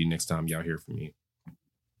chapter 50 next time y'all hear from me.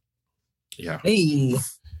 Yeah. Hey.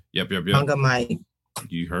 Yep. Manga Mike.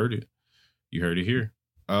 You heard it. You heard it here.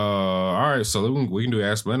 All right, so we can do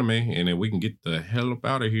Ask Anime, and then we can get the hell up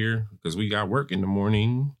out of here because we got work in the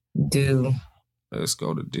morning. Do. Let's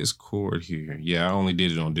go to Discord here. Yeah, I only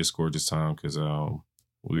did it on Discord this time because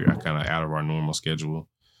we are kind of out of our normal schedule.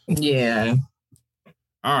 Yeah.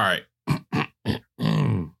 All right.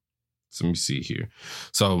 So let me see here.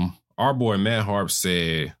 So our boy Matt Harp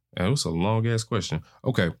said, it was a long ass question.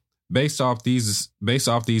 Okay. Based off these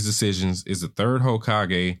decisions, is the third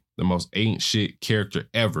Hokage the most ain't shit character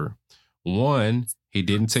ever? 1, he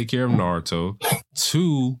didn't take care of Naruto.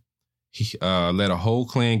 2, he let a whole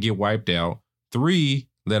clan get wiped out. 3,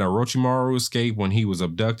 let Orochimaru escape when he was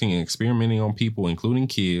abducting and experimenting on people, including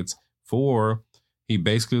kids. 4, he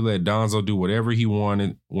basically let Danzo do whatever he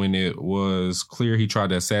wanted when it was clear he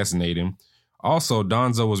tried to assassinate him. Also,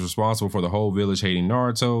 Danzo was responsible for the whole village hating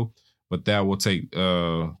Naruto, but that will take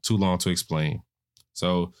too long to explain.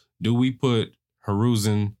 So, do we put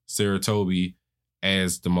Hiruzen Sarutobi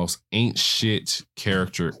as the most ain't shit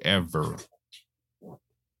character ever?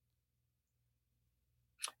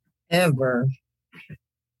 Ever.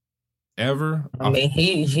 I mean,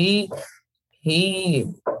 he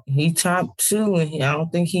top 2, and I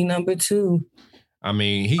don't think he number 2. I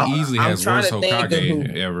mean, he easily has worst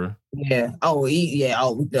Hokage ever. Yeah. Oh,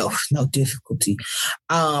 no difficulty.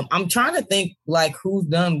 I'm trying to think like who's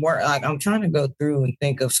done work. Like I'm trying to go through and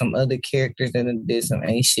think of some other characters that did some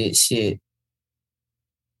ain't shit.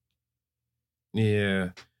 Yeah,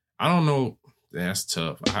 I don't know. That's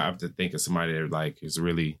tough. I have to think of somebody that like is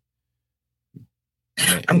really.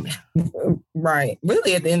 Right.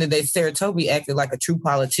 Really, at the end of the day, Sarutobi acted like a true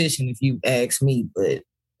politician, if you ask me, but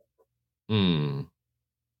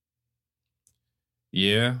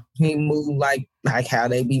yeah. He moved like how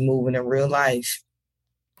they be moving in real life.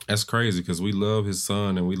 That's crazy because we love his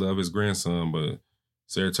son and we love his grandson, but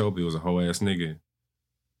Sarutobi was a whole ass nigga.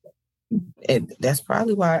 And that's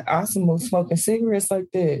probably why Awesome was smoking cigarettes like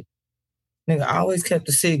that. Nigga always kept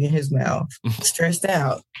a cig in his mouth, stressed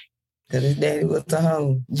out. Because his daddy was the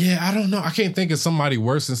hoe. Yeah, I don't know. I can't think of somebody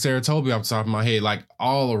worse than Sarutobi off the top of my head. Like,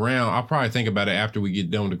 all around. I'll probably think about it after we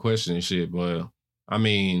get done with the question and shit. But, I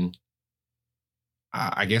mean,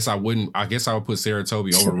 I guess I wouldn't. I guess I would put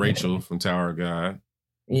Sarutobi over Rachel from Tower of God.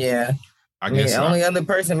 Yeah. I guess the only other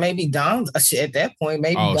person, maybe Donzo. At that point,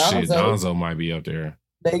 maybe Donzo. Oh, shit. Donzo might be up there.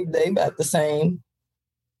 They about the same.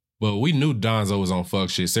 But we knew Donzo was on fuck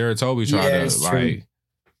shit. Sarutobi tried to,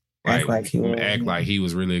 act like he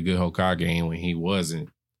was really a good Hokage when he wasn't.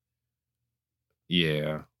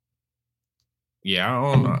 Yeah. Yeah, I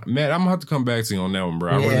don't know. Matt, I'm gonna have to come back to you on that one,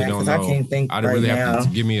 bro. I really don't know. I can't think I'd really have to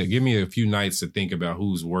give me a few nights to think about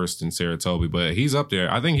who's worse than Sarutobi, but he's up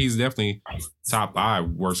there. I think he's definitely top 5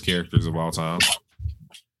 worst characters of all time.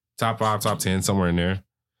 Top 5, top 10, somewhere in there.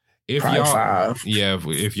 If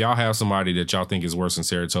y'all have somebody that y'all think is worse than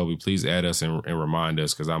Sarutobi, please add us and remind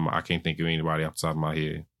us because I can't think of anybody off the top of my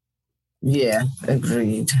head. Yeah,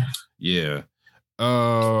 agreed. Yeah.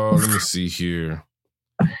 Let me see here.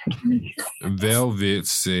 Velvet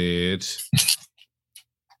said,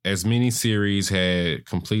 as many series had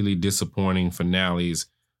completely disappointing finales,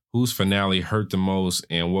 whose finale hurt the most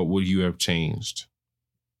and what would you have changed?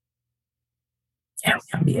 Yeah,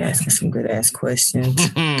 I'll be asking some good ass questions.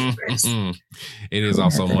 It is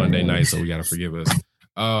also Monday night, so we gotta forgive us.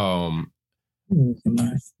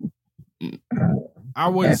 I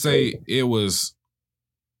wouldn't say it was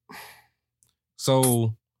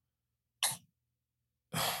so.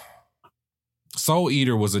 Soul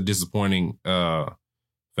Eater was a disappointing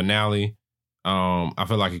finale. I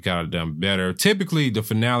feel like it could have done better. Typically, the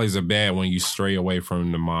finales are bad when you stray away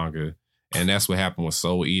from the manga, and that's what happened with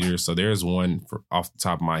Soul Eater. So there's one off the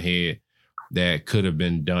top of my head that could have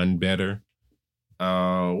been done better.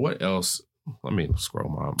 What else? let me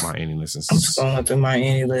scroll my any list. I'm scrolling through my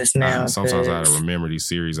any list now. Sometimes I gotta remember these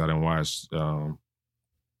series I didn't watch.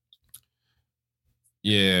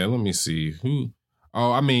 Yeah, let me see who.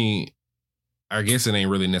 Oh, I mean, I guess it ain't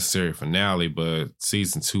really necessary a finale, but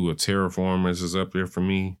season 2 of Terraformers is up there for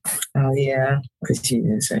me. Oh yeah, because she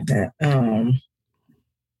didn't say that.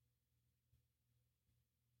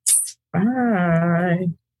 I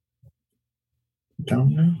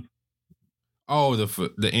don't know. Oh,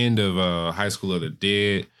 the end of High School of the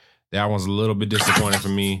Dead. That one's a little bit disappointing for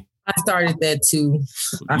me. I started that too.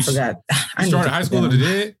 I forgot. You started High School of the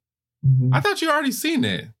Dead? Mm-hmm. I thought you already seen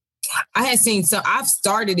that. I had seen, so I've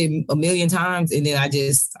started it a million times and then I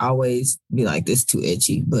just always be like, this is too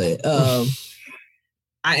etchy. But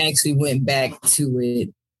I actually went back to it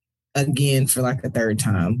again for like a third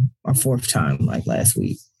time or fourth time, like last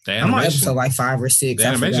week. I'm on episode like 5 or 6. The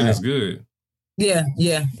animation is good. Yeah,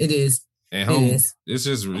 it is. And it's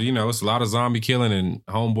just, it's a lot of zombie killing and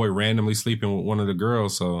homeboy randomly sleeping with one of the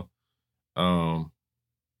girls. So,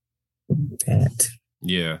 that.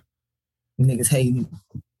 Yeah. Niggas hating.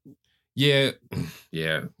 Yeah.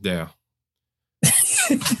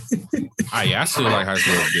 I still like High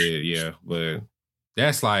School of the Dead, yeah. But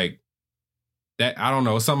that's like, that. I don't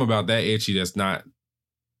know. Something about that etchy that's not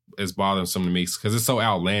as bothersome to me because it's so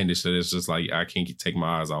outlandish that it's just like, I can't take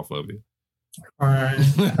my eyes off of it. I'm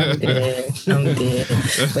dead.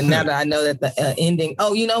 But now that I know that the ending,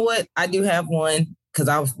 you know what? I do have one because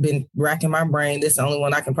I've been racking my brain. This is the only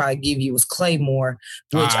one I can probably give you was Claymore,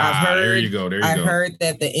 which I've heard. There you go. I heard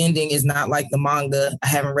that the ending is not like the manga. I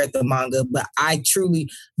haven't read the manga, but I truly,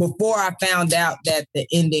 before I found out that the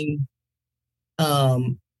ending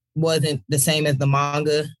wasn't the same as the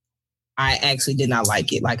manga, I actually did not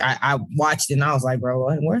like it. Like I watched it and I was like, bro,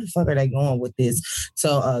 where the fuck are they going with this?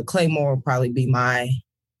 So Claymore will probably be my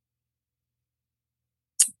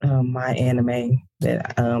anime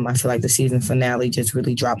that I feel like the season finale just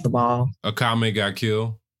really dropped the ball. Akame got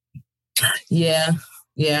killed. Yeah.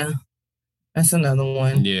 That's another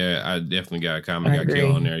one. Yeah, I definitely got Akame got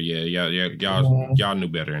killed on there. Yeah, y'all knew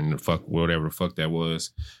better and whatever the fuck that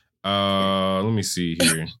was. Let me see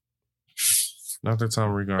here. Not that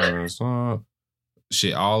time regardless.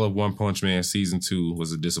 Shit, all of One Punch Man season 2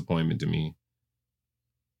 was a disappointment to me.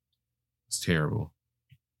 It's terrible.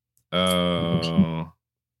 Off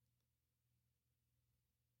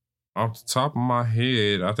the top of my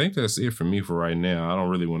head, I think that's it for me for right now. I don't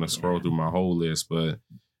really want to scroll through my whole list, but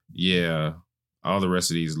yeah, all the rest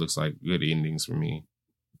of these looks like good endings for me.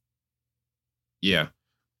 Yeah,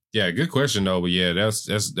 good question though. But yeah, that's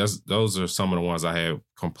those are some of the ones I have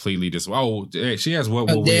completely she has what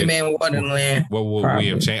will Dead Man Wonderland. What will we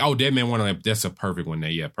have changed? Oh, Dead Man Wonderland. That's a perfect one there.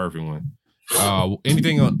 Yeah, perfect one.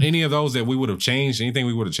 Any of those that we would have changed? Anything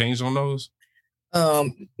we would have changed on those?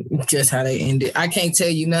 Just how they ended. I can't tell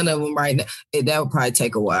you none of them right now. That would probably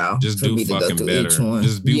take a while. Just do fucking better.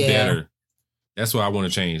 Just be better. That's what I want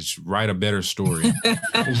to change. Write a better story. Write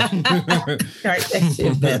that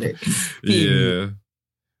shit better. Yeah.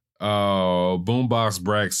 Boombox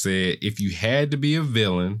Brack said, if you had to be a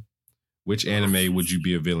villain, which anime would you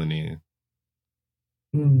be a villain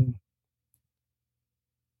in?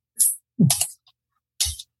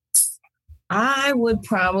 I would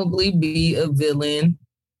probably be a villain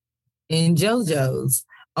in JoJo's,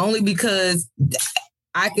 only because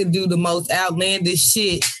I could do the most outlandish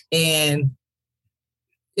shit and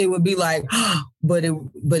it would be like, but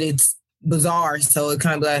it's bizarre, so it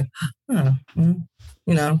kind of like,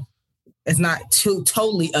 it's not too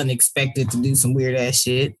totally unexpected to do some weird ass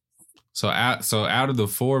shit. So out of the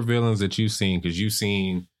 4 villains that you've seen, because you've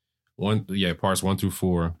seen parts 1 through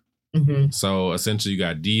 4. Mm-hmm. So essentially, you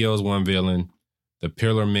got Dio's one villain, the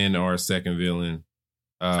Pillar Men are a second villain.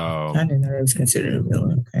 I didn't know it was considered a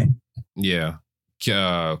villain. Okay. Yeah,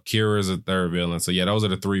 Kira's a third villain. So yeah, those are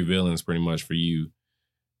the 3 villains pretty much for you.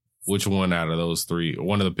 Which one out of those 3?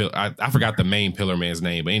 One of the I forgot the main Pillar Man's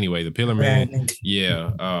name, but anyway, the Pillar Man.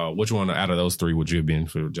 Yeah. Which one out of those 3 would you have been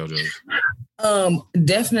for JoJo's?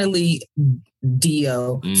 Definitely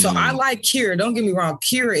Dio. So I like Kira. Don't get me wrong.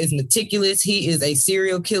 Kira is meticulous. He is a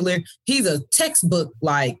serial killer. He's a textbook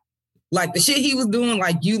like the shit he was doing.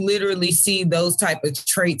 Like you literally see those type of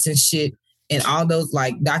traits and shit in all those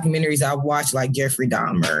like documentaries I've watched, like Jeffrey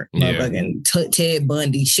Dahmer, Ted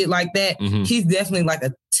Bundy, shit like that. Mm-hmm. He's definitely like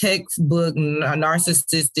a textbook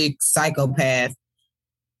narcissistic psychopath.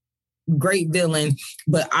 Great villain,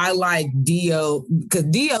 but I like Dio because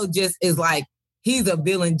Dio just is like he's a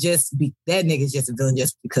villain that nigga's just a villain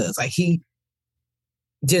just because like he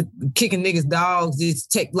just kicking niggas dogs.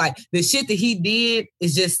 Like the shit that he did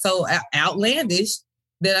is just so outlandish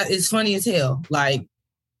that it's funny as hell. Like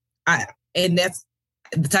And that's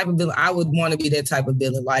the type of villain I would want to be. That type of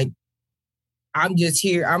villain. Like, I'm just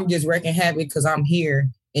here. I'm just wreaking havoc because I'm here,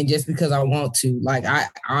 and just because I want to. Like, I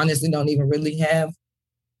honestly don't even really have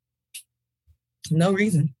no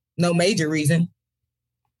reason, no major reason.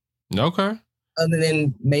 Okay. Other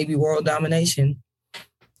than maybe world domination.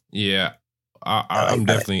 Yeah, I'm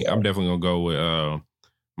definitely gonna go with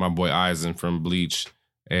my boy Aizen from Bleach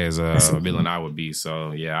as a villain I would be.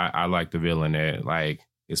 So yeah, I like the villain that like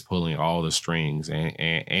is pulling all the strings and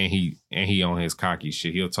he on his cocky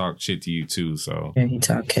shit. He'll talk shit to you too. So and he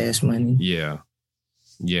talk cash money. Yeah.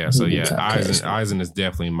 So yeah, Aizen is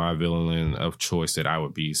definitely my villain of choice that I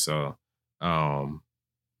would be. So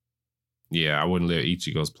yeah, I wouldn't let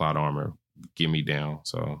Ichigo's plot armor get me down.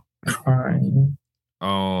 So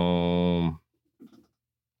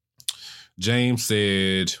James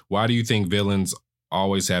said, why do you think villains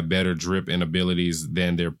always have better drip and abilities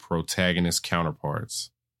than their protagonist counterparts?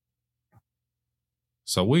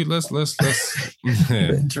 So let's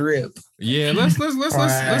drip. Yeah, let's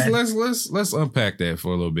unpack that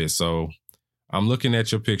for a little bit. So I'm looking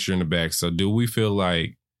at your picture in the back. So do we feel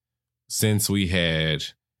like since we had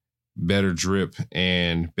better drip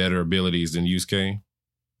and better abilities than Yusuke?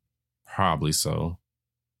 Probably so.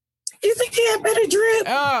 You think he had better drip?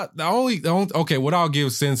 The only okay, what I'll give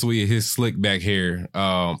Sensui his slick back hair.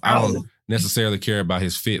 I don't necessarily care about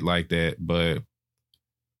his fit like that, but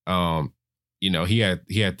you know, he had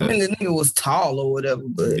the I mean, the nigga was tall or whatever,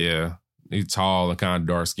 but yeah, he's tall and kind of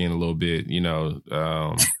dark skinned a little bit, you know,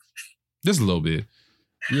 just a little bit.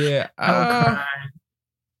 Yeah. I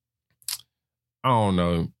don't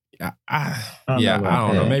know. I don't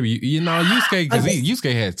know. Maybe Yusuke, because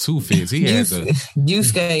Yusuke had two fits.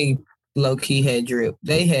 Yusuke low key had drip.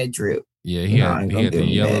 They had drip. Yeah, he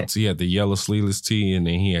had the yellow sleeveless tee, and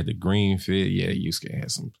then he had the green fit. Yeah, Yusuke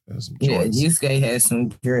had some joints. Yeah, Yusuke had some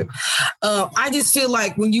drip. I just feel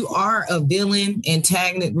like when you are a villain,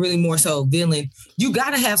 antagonist, really more so a villain, you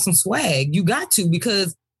gotta have some swag. You got to,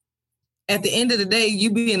 because at the end of the day,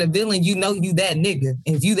 you being a villain, you know you that nigga.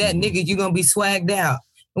 And if you that nigga, you're gonna be swagged out.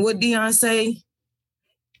 And what Dion say?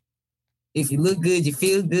 If you look good, you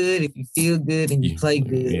feel good. If you feel good, and you play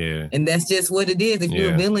good. Yeah. And that's just what it is. If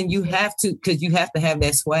you're a villain, you have to, because you have to have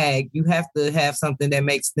that swag. You have to have something that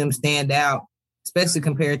makes them stand out, especially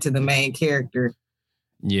compared to the main character.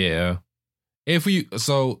 Yeah.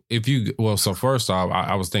 So first off,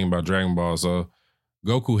 I was thinking about Dragon Ball. So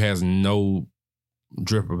Goku has no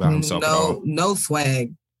drip about himself at all. No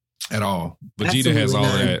swag. At all. Vegeta has all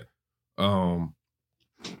of that.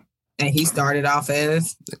 And he started off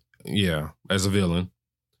as a villain.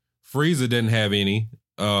 Frieza didn't have any.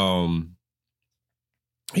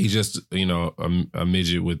 He's just, a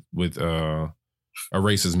midget with a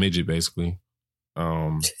racist midget, basically.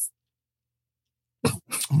 Majin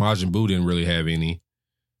Buu didn't really have any.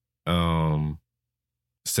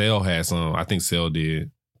 Cell had some. I think Cell did.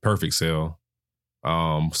 Perfect Cell.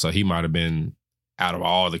 So he might have been, out of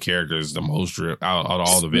all the characters, the most drip. Out of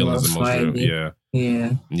all the villains, the most drip. Yeah.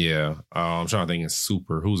 Yeah. I'm trying to think of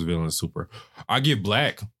Super. Who's the villain in Super? I give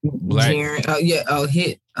Black.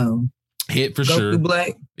 Hit. Hit for Goku sure.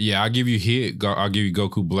 Black. Yeah, I'll give you Hit. I'll give you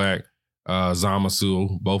Goku Black.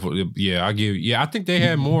 Zamasu. Both of them. Yeah, I think they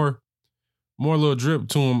had more little drip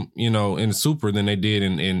to them, in Super than they did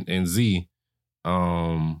in Z.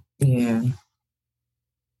 Yeah,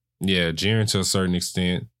 Jiren to a certain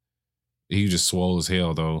extent. He just swole as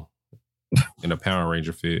hell though, in a Power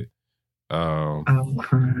Ranger fit.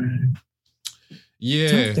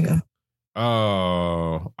 Yeah.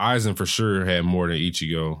 Aizen for sure had more than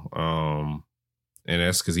Ichigo. And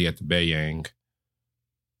that's because he had the Beiyang.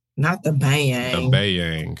 Not the Beiyang. The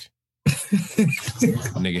Beiyang.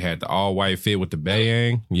 Nigga had the all white fit with the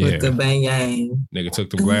Beiyang. Yeah. With the Beiyang. Nigga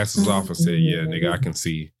took the glasses off and said, "Yeah, nigga, I can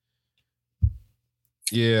see."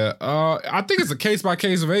 Yeah, I think it's a case by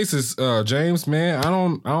case basis, James. Man, I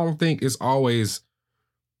don't think it's always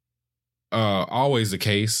the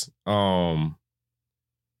case.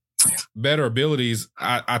 Better abilities,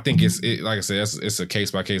 I think it's like I said, it's a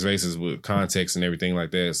case by case basis with context and everything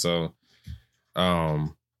like that. So,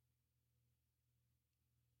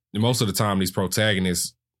 most of the time, these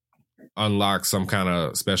protagonists unlock some kind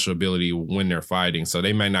of special ability when they're fighting. So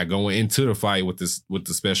they might not go into the fight with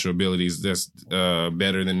the special abilities that's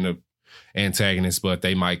better than the antagonist, but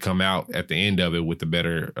they might come out at the end of it with the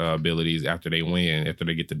better abilities after they win, after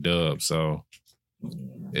they get the dub. So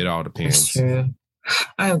it all depends. That's true.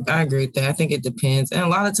 I agree with that. I think it depends. And a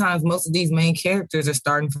lot of times, most of these main characters are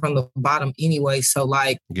starting from the bottom anyway. So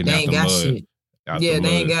like, they ain't got shit. They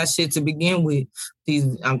ain't got shit to begin with.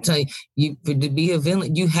 I'm telling you, to be a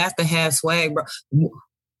villain, you have to have swag, bro.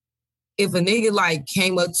 if a nigga like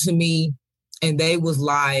came up to me and they was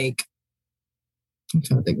like, I'm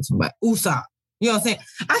trying to think of somebody, Usopp. You know what I'm saying?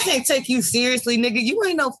 I can't take you seriously, nigga. You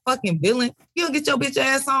ain't no fucking villain. You don't get your bitch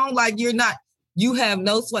ass on. Like, you're not, you have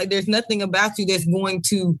no sway. There's nothing about you that's going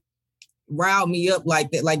to rile me up like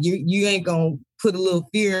that. Like, you ain't gonna put a little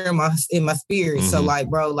fear in my spirit. Mm-hmm. So, like,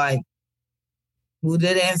 bro, like, move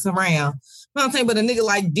that ass around. You know what I'm saying? But a nigga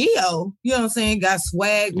like Dio, you know what I'm saying, got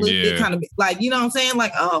swag, looked it kind of like, you know what I'm saying?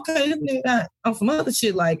 Like, oh, okay, this nigga got on some other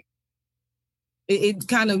shit. Like, it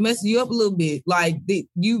kind of messes you up a little bit. Like,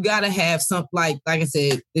 you gotta have something, like I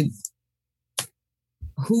said,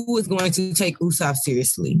 who is going to take Usopp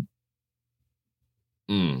seriously?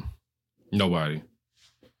 Nobody.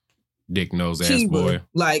 Dick nose ass boy.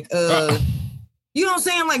 Like, you know what I'm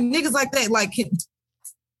saying? Like, niggas like that, like,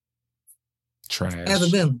 trash. As a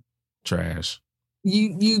villain. Trash.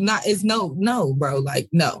 You not, it's no, bro. Like,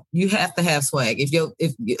 no. You have to have swag.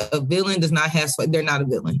 If a villain does not have swag, they're not a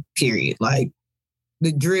villain, period. Like,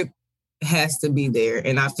 the drip has to be there.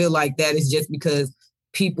 And I feel like that is just because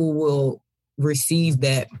people will receive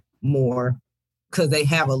that more because they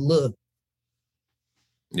have a look.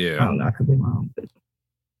 Yeah. I don't know. I could be wrong. But...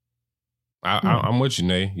 I'm with you,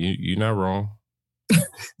 Nay. You're not wrong.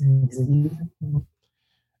 And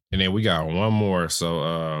then we got one more.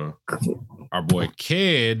 So our boy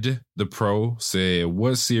Ked, the pro, said,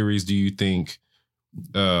 what series do you think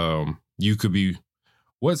you could be...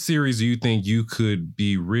 What series do you think you could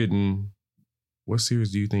be written? What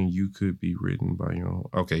series do you think you could be written by your own?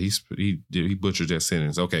 Okay, he butchered that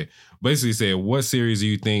sentence. Okay, basically said, what series do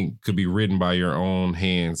you think could be written by your own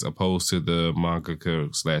hands opposed to the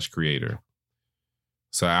mangaka/creator?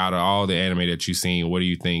 So out of all the anime that you've seen, what do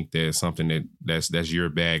you think that's something that's your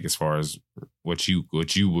bag as far as what you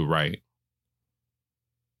would write?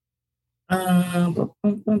 So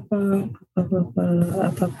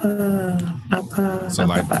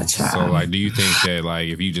like, do you think that, like,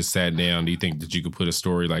 if you just sat down, do you think that you could put a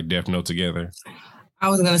story like Death Note together? I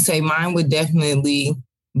was gonna say mine would definitely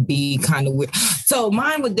be kind of weird. So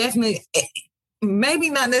mine would definitely, maybe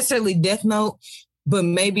not necessarily Death Note, but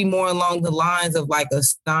maybe more along the lines of like a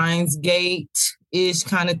Steins Gate-ish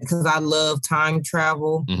kind of, because I love time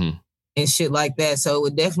travel and shit like that. So it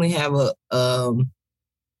would definitely have a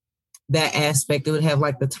that aspect. It would have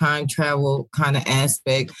like the time travel kind of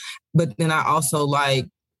aspect. But then I also like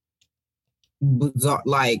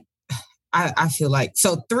I feel like,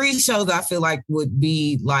 so 3 shows I feel like would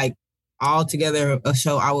be like all together a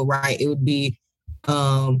show I would write. It would be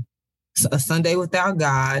A Sunday Without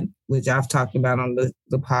God, which I've talked about on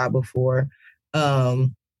the pod before. I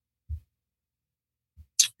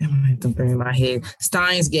have to bring in my head.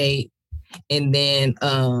 Steins Gate, and then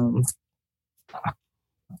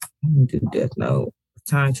do Death Note,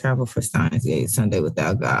 time travel for Steins Gate, Sunday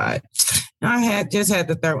Without God. I just had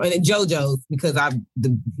the third one, and JoJo's, because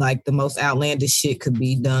the most outlandish shit could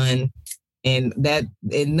be done, and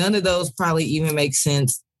none of those probably even make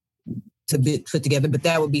sense to be put together. But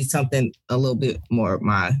that would be something a little bit more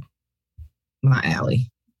my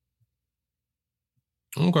alley.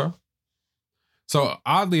 Okay. So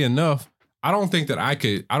oddly enough, I don't think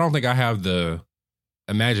I have the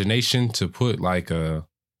imagination to put like a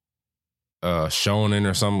shonen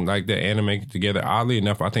or something like that anime together. Oddly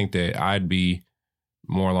enough, I think that I'd be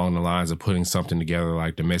more along the lines of putting something together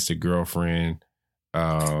like Domestic Girlfriend,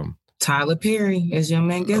 Tyler Perry as Young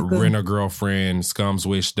Man Gecko, Rent a Girlfriend, Scum's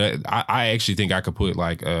Wish. That I actually think I could put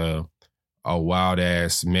like a wild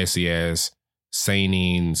ass, messy ass,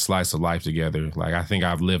 seinen slice of life together. Like, I think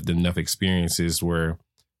I've lived enough experiences where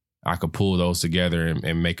I could pull those together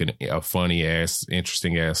and make a funny ass,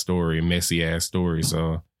 interesting ass story, a messy ass story.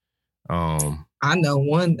 So. I know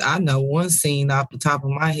one scene off the top of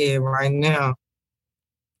my head right now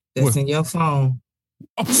that's in your phone.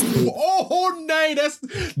 Oh, Nay,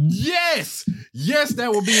 yes,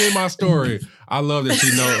 that will be in my story. I love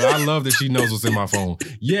that she knows what's in my phone.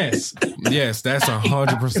 Yes, that's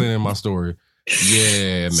 100% in my story.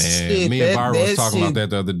 Yeah, man. Shit, me and Byron was talking about that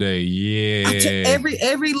the other day. Yeah.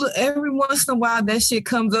 Every once in a while that shit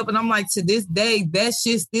comes up, and I'm like, to this day, that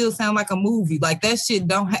shit still sounds like a movie. Like, that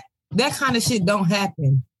shit that kind of shit don't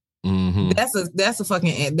happen. Mm-hmm. That's a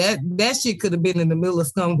fucking, that shit could have been in the middle of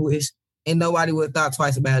Scum's Wish and nobody would have thought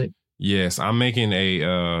twice about it. Yes, I'm making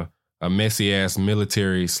a messy ass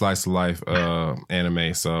military slice of life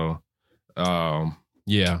anime. So yeah,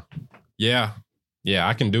 I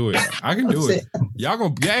can do it. Y'all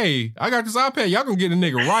gonna, hey, I got this iPad. Y'all gonna get a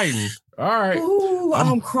nigga writing. All right. Ooh, Ooh,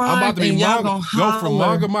 I'm crying. I'm about to be go from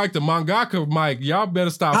manga Mike to mangaka Mike. Y'all better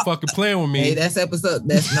stop fucking playing with me. Hey, that's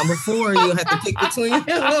number 4. You'll have to pick between.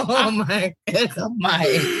 Oh my God,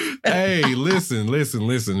 Hey, listen,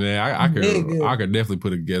 man. I could definitely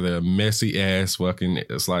put together a messy ass fucking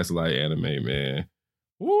slice of life anime, man.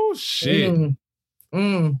 Ooh, shit.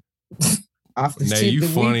 Now you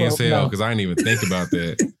funny as hell because I didn't even think about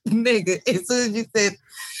that. Nigga, as soon as you said,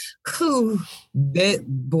 cool, that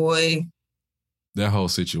boy. That whole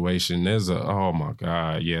situation, oh my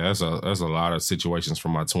God. Yeah, there's a lot of situations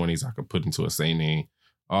from my 20s I could put into a seinen.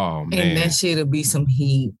 Oh, man. And that shit'll be some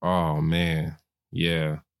heat. Oh, man.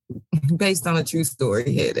 Yeah. Based on a true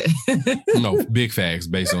story. No, big facts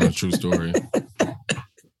based on a true story. Boy.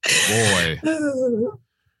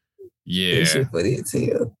 Yeah. That shit funny as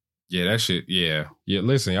hell. Yeah, that shit. Yeah.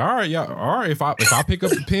 Listen, all right, y'all. All right, if I pick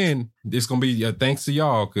up the pen, it's gonna be thanks to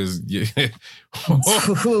y'all, because yeah.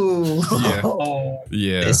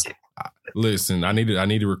 Listen, I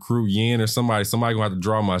need to recruit Yin or somebody. Somebody gonna have to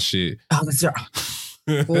draw my shit. Boy,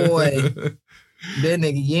 that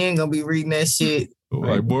nigga Yin gonna be reading that shit.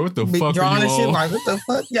 Like, boy, what the fuck are you on? Shit like, what the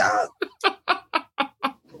fuck, y'all?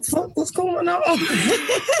 Fuck, what's going on?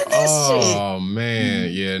 Oh man,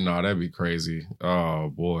 yeah, no, that'd be crazy. Oh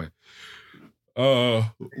boy. Yeah,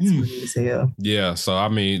 so I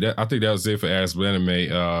mean, I think that was it for Ask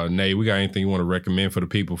Anime. Nay, we got anything you want to recommend for the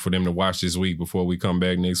people for them to watch this week before we come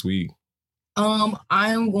back next week? I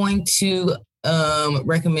am going to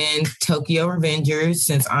recommend Tokyo Revengers,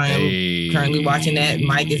 since I am currently watching that.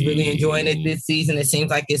 Mike is really enjoying it this season. It seems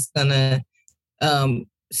like it's gonna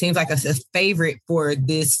seems like a favorite for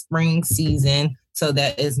this spring season. So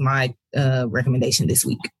that is my recommendation this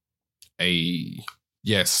week.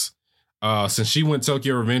 Yes. Since she went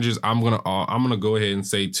Tokyo Revengers, I'm gonna go ahead and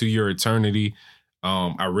say To Your Eternity.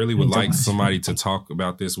 I really would like somebody to talk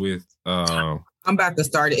about this with. I'm about to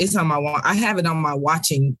start it. It's on I have it on my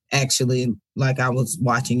watching, actually, like I was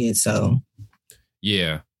watching it. So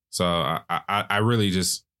yeah. So I really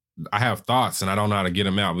just, I have thoughts and I don't know how to get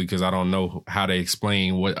them out because I don't know how to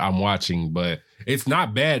explain what I'm watching, but it's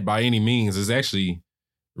not bad by any means. It's actually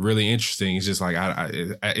really interesting. It's just like,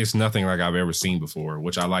 it's nothing like I've ever seen before,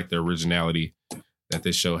 which I like the originality that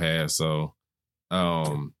this show has. So,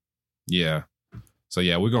 yeah. So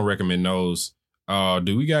yeah, we're going to recommend those.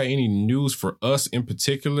 Do we got any news for us in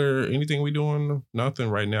particular? Anything we doing? Nothing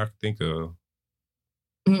right now I can think of.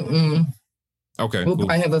 Okay. We'll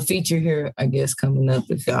probably have a feature here, I guess, coming up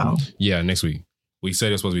with y'all. Yeah, next week. We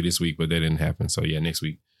said it's supposed to be this week, but that didn't happen. So yeah, next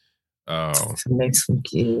week. So next week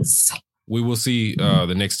is... We will see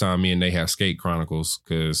the next time me and they have Skate Chronicles,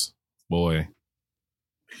 because, boy.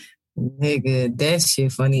 Nigga, that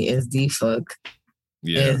shit funny as the fuck.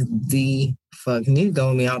 Yeah. As the fuck. You need to go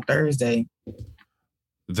with me on Thursday.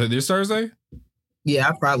 This Thursday? Yeah,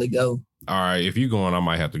 I'll probably go. All right. If you going, I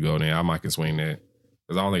might have to go then. I might can swing that.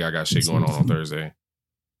 Because I don't think I got shit going on Thursday.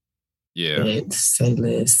 Yeah. Say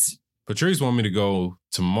less. Patrice want me to go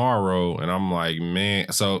tomorrow, and I'm like,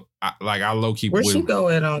 man. So, I low-key... Where she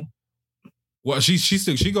going on? Well,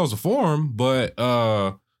 she goes to Forum, but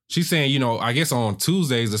she's saying, I guess on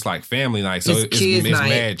Tuesdays it's like family night, so it's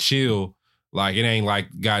mad chill. Like, it ain't like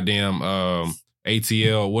goddamn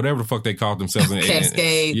ATL, whatever the fuck they call themselves.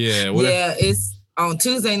 Cascade. Yeah, whatever. Yeah, it's on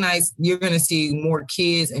Tuesday nights. You're gonna see more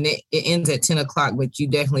kids, and it ends at 10:00. But you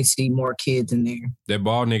definitely see more kids in there. That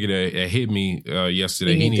bald nigga that hit me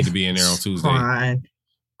yesterday, he need to be in there on Tuesday. Crying.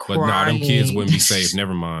 But nah, them kids wouldn't be safe.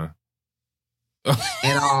 Never mind.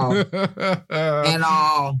 At all.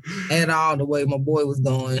 The way my boy was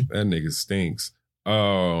going. That nigga stinks.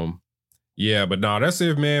 Yeah, but no, that's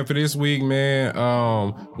it, man, for this week, man.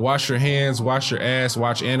 Wash your hands, wash your ass,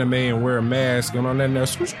 watch anime, and wear a mask. And on that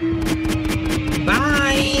note,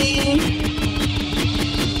 bye.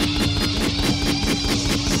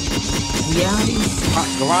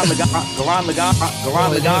 Gurren Lagann.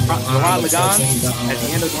 At the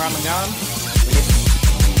end of Gurren Lagann,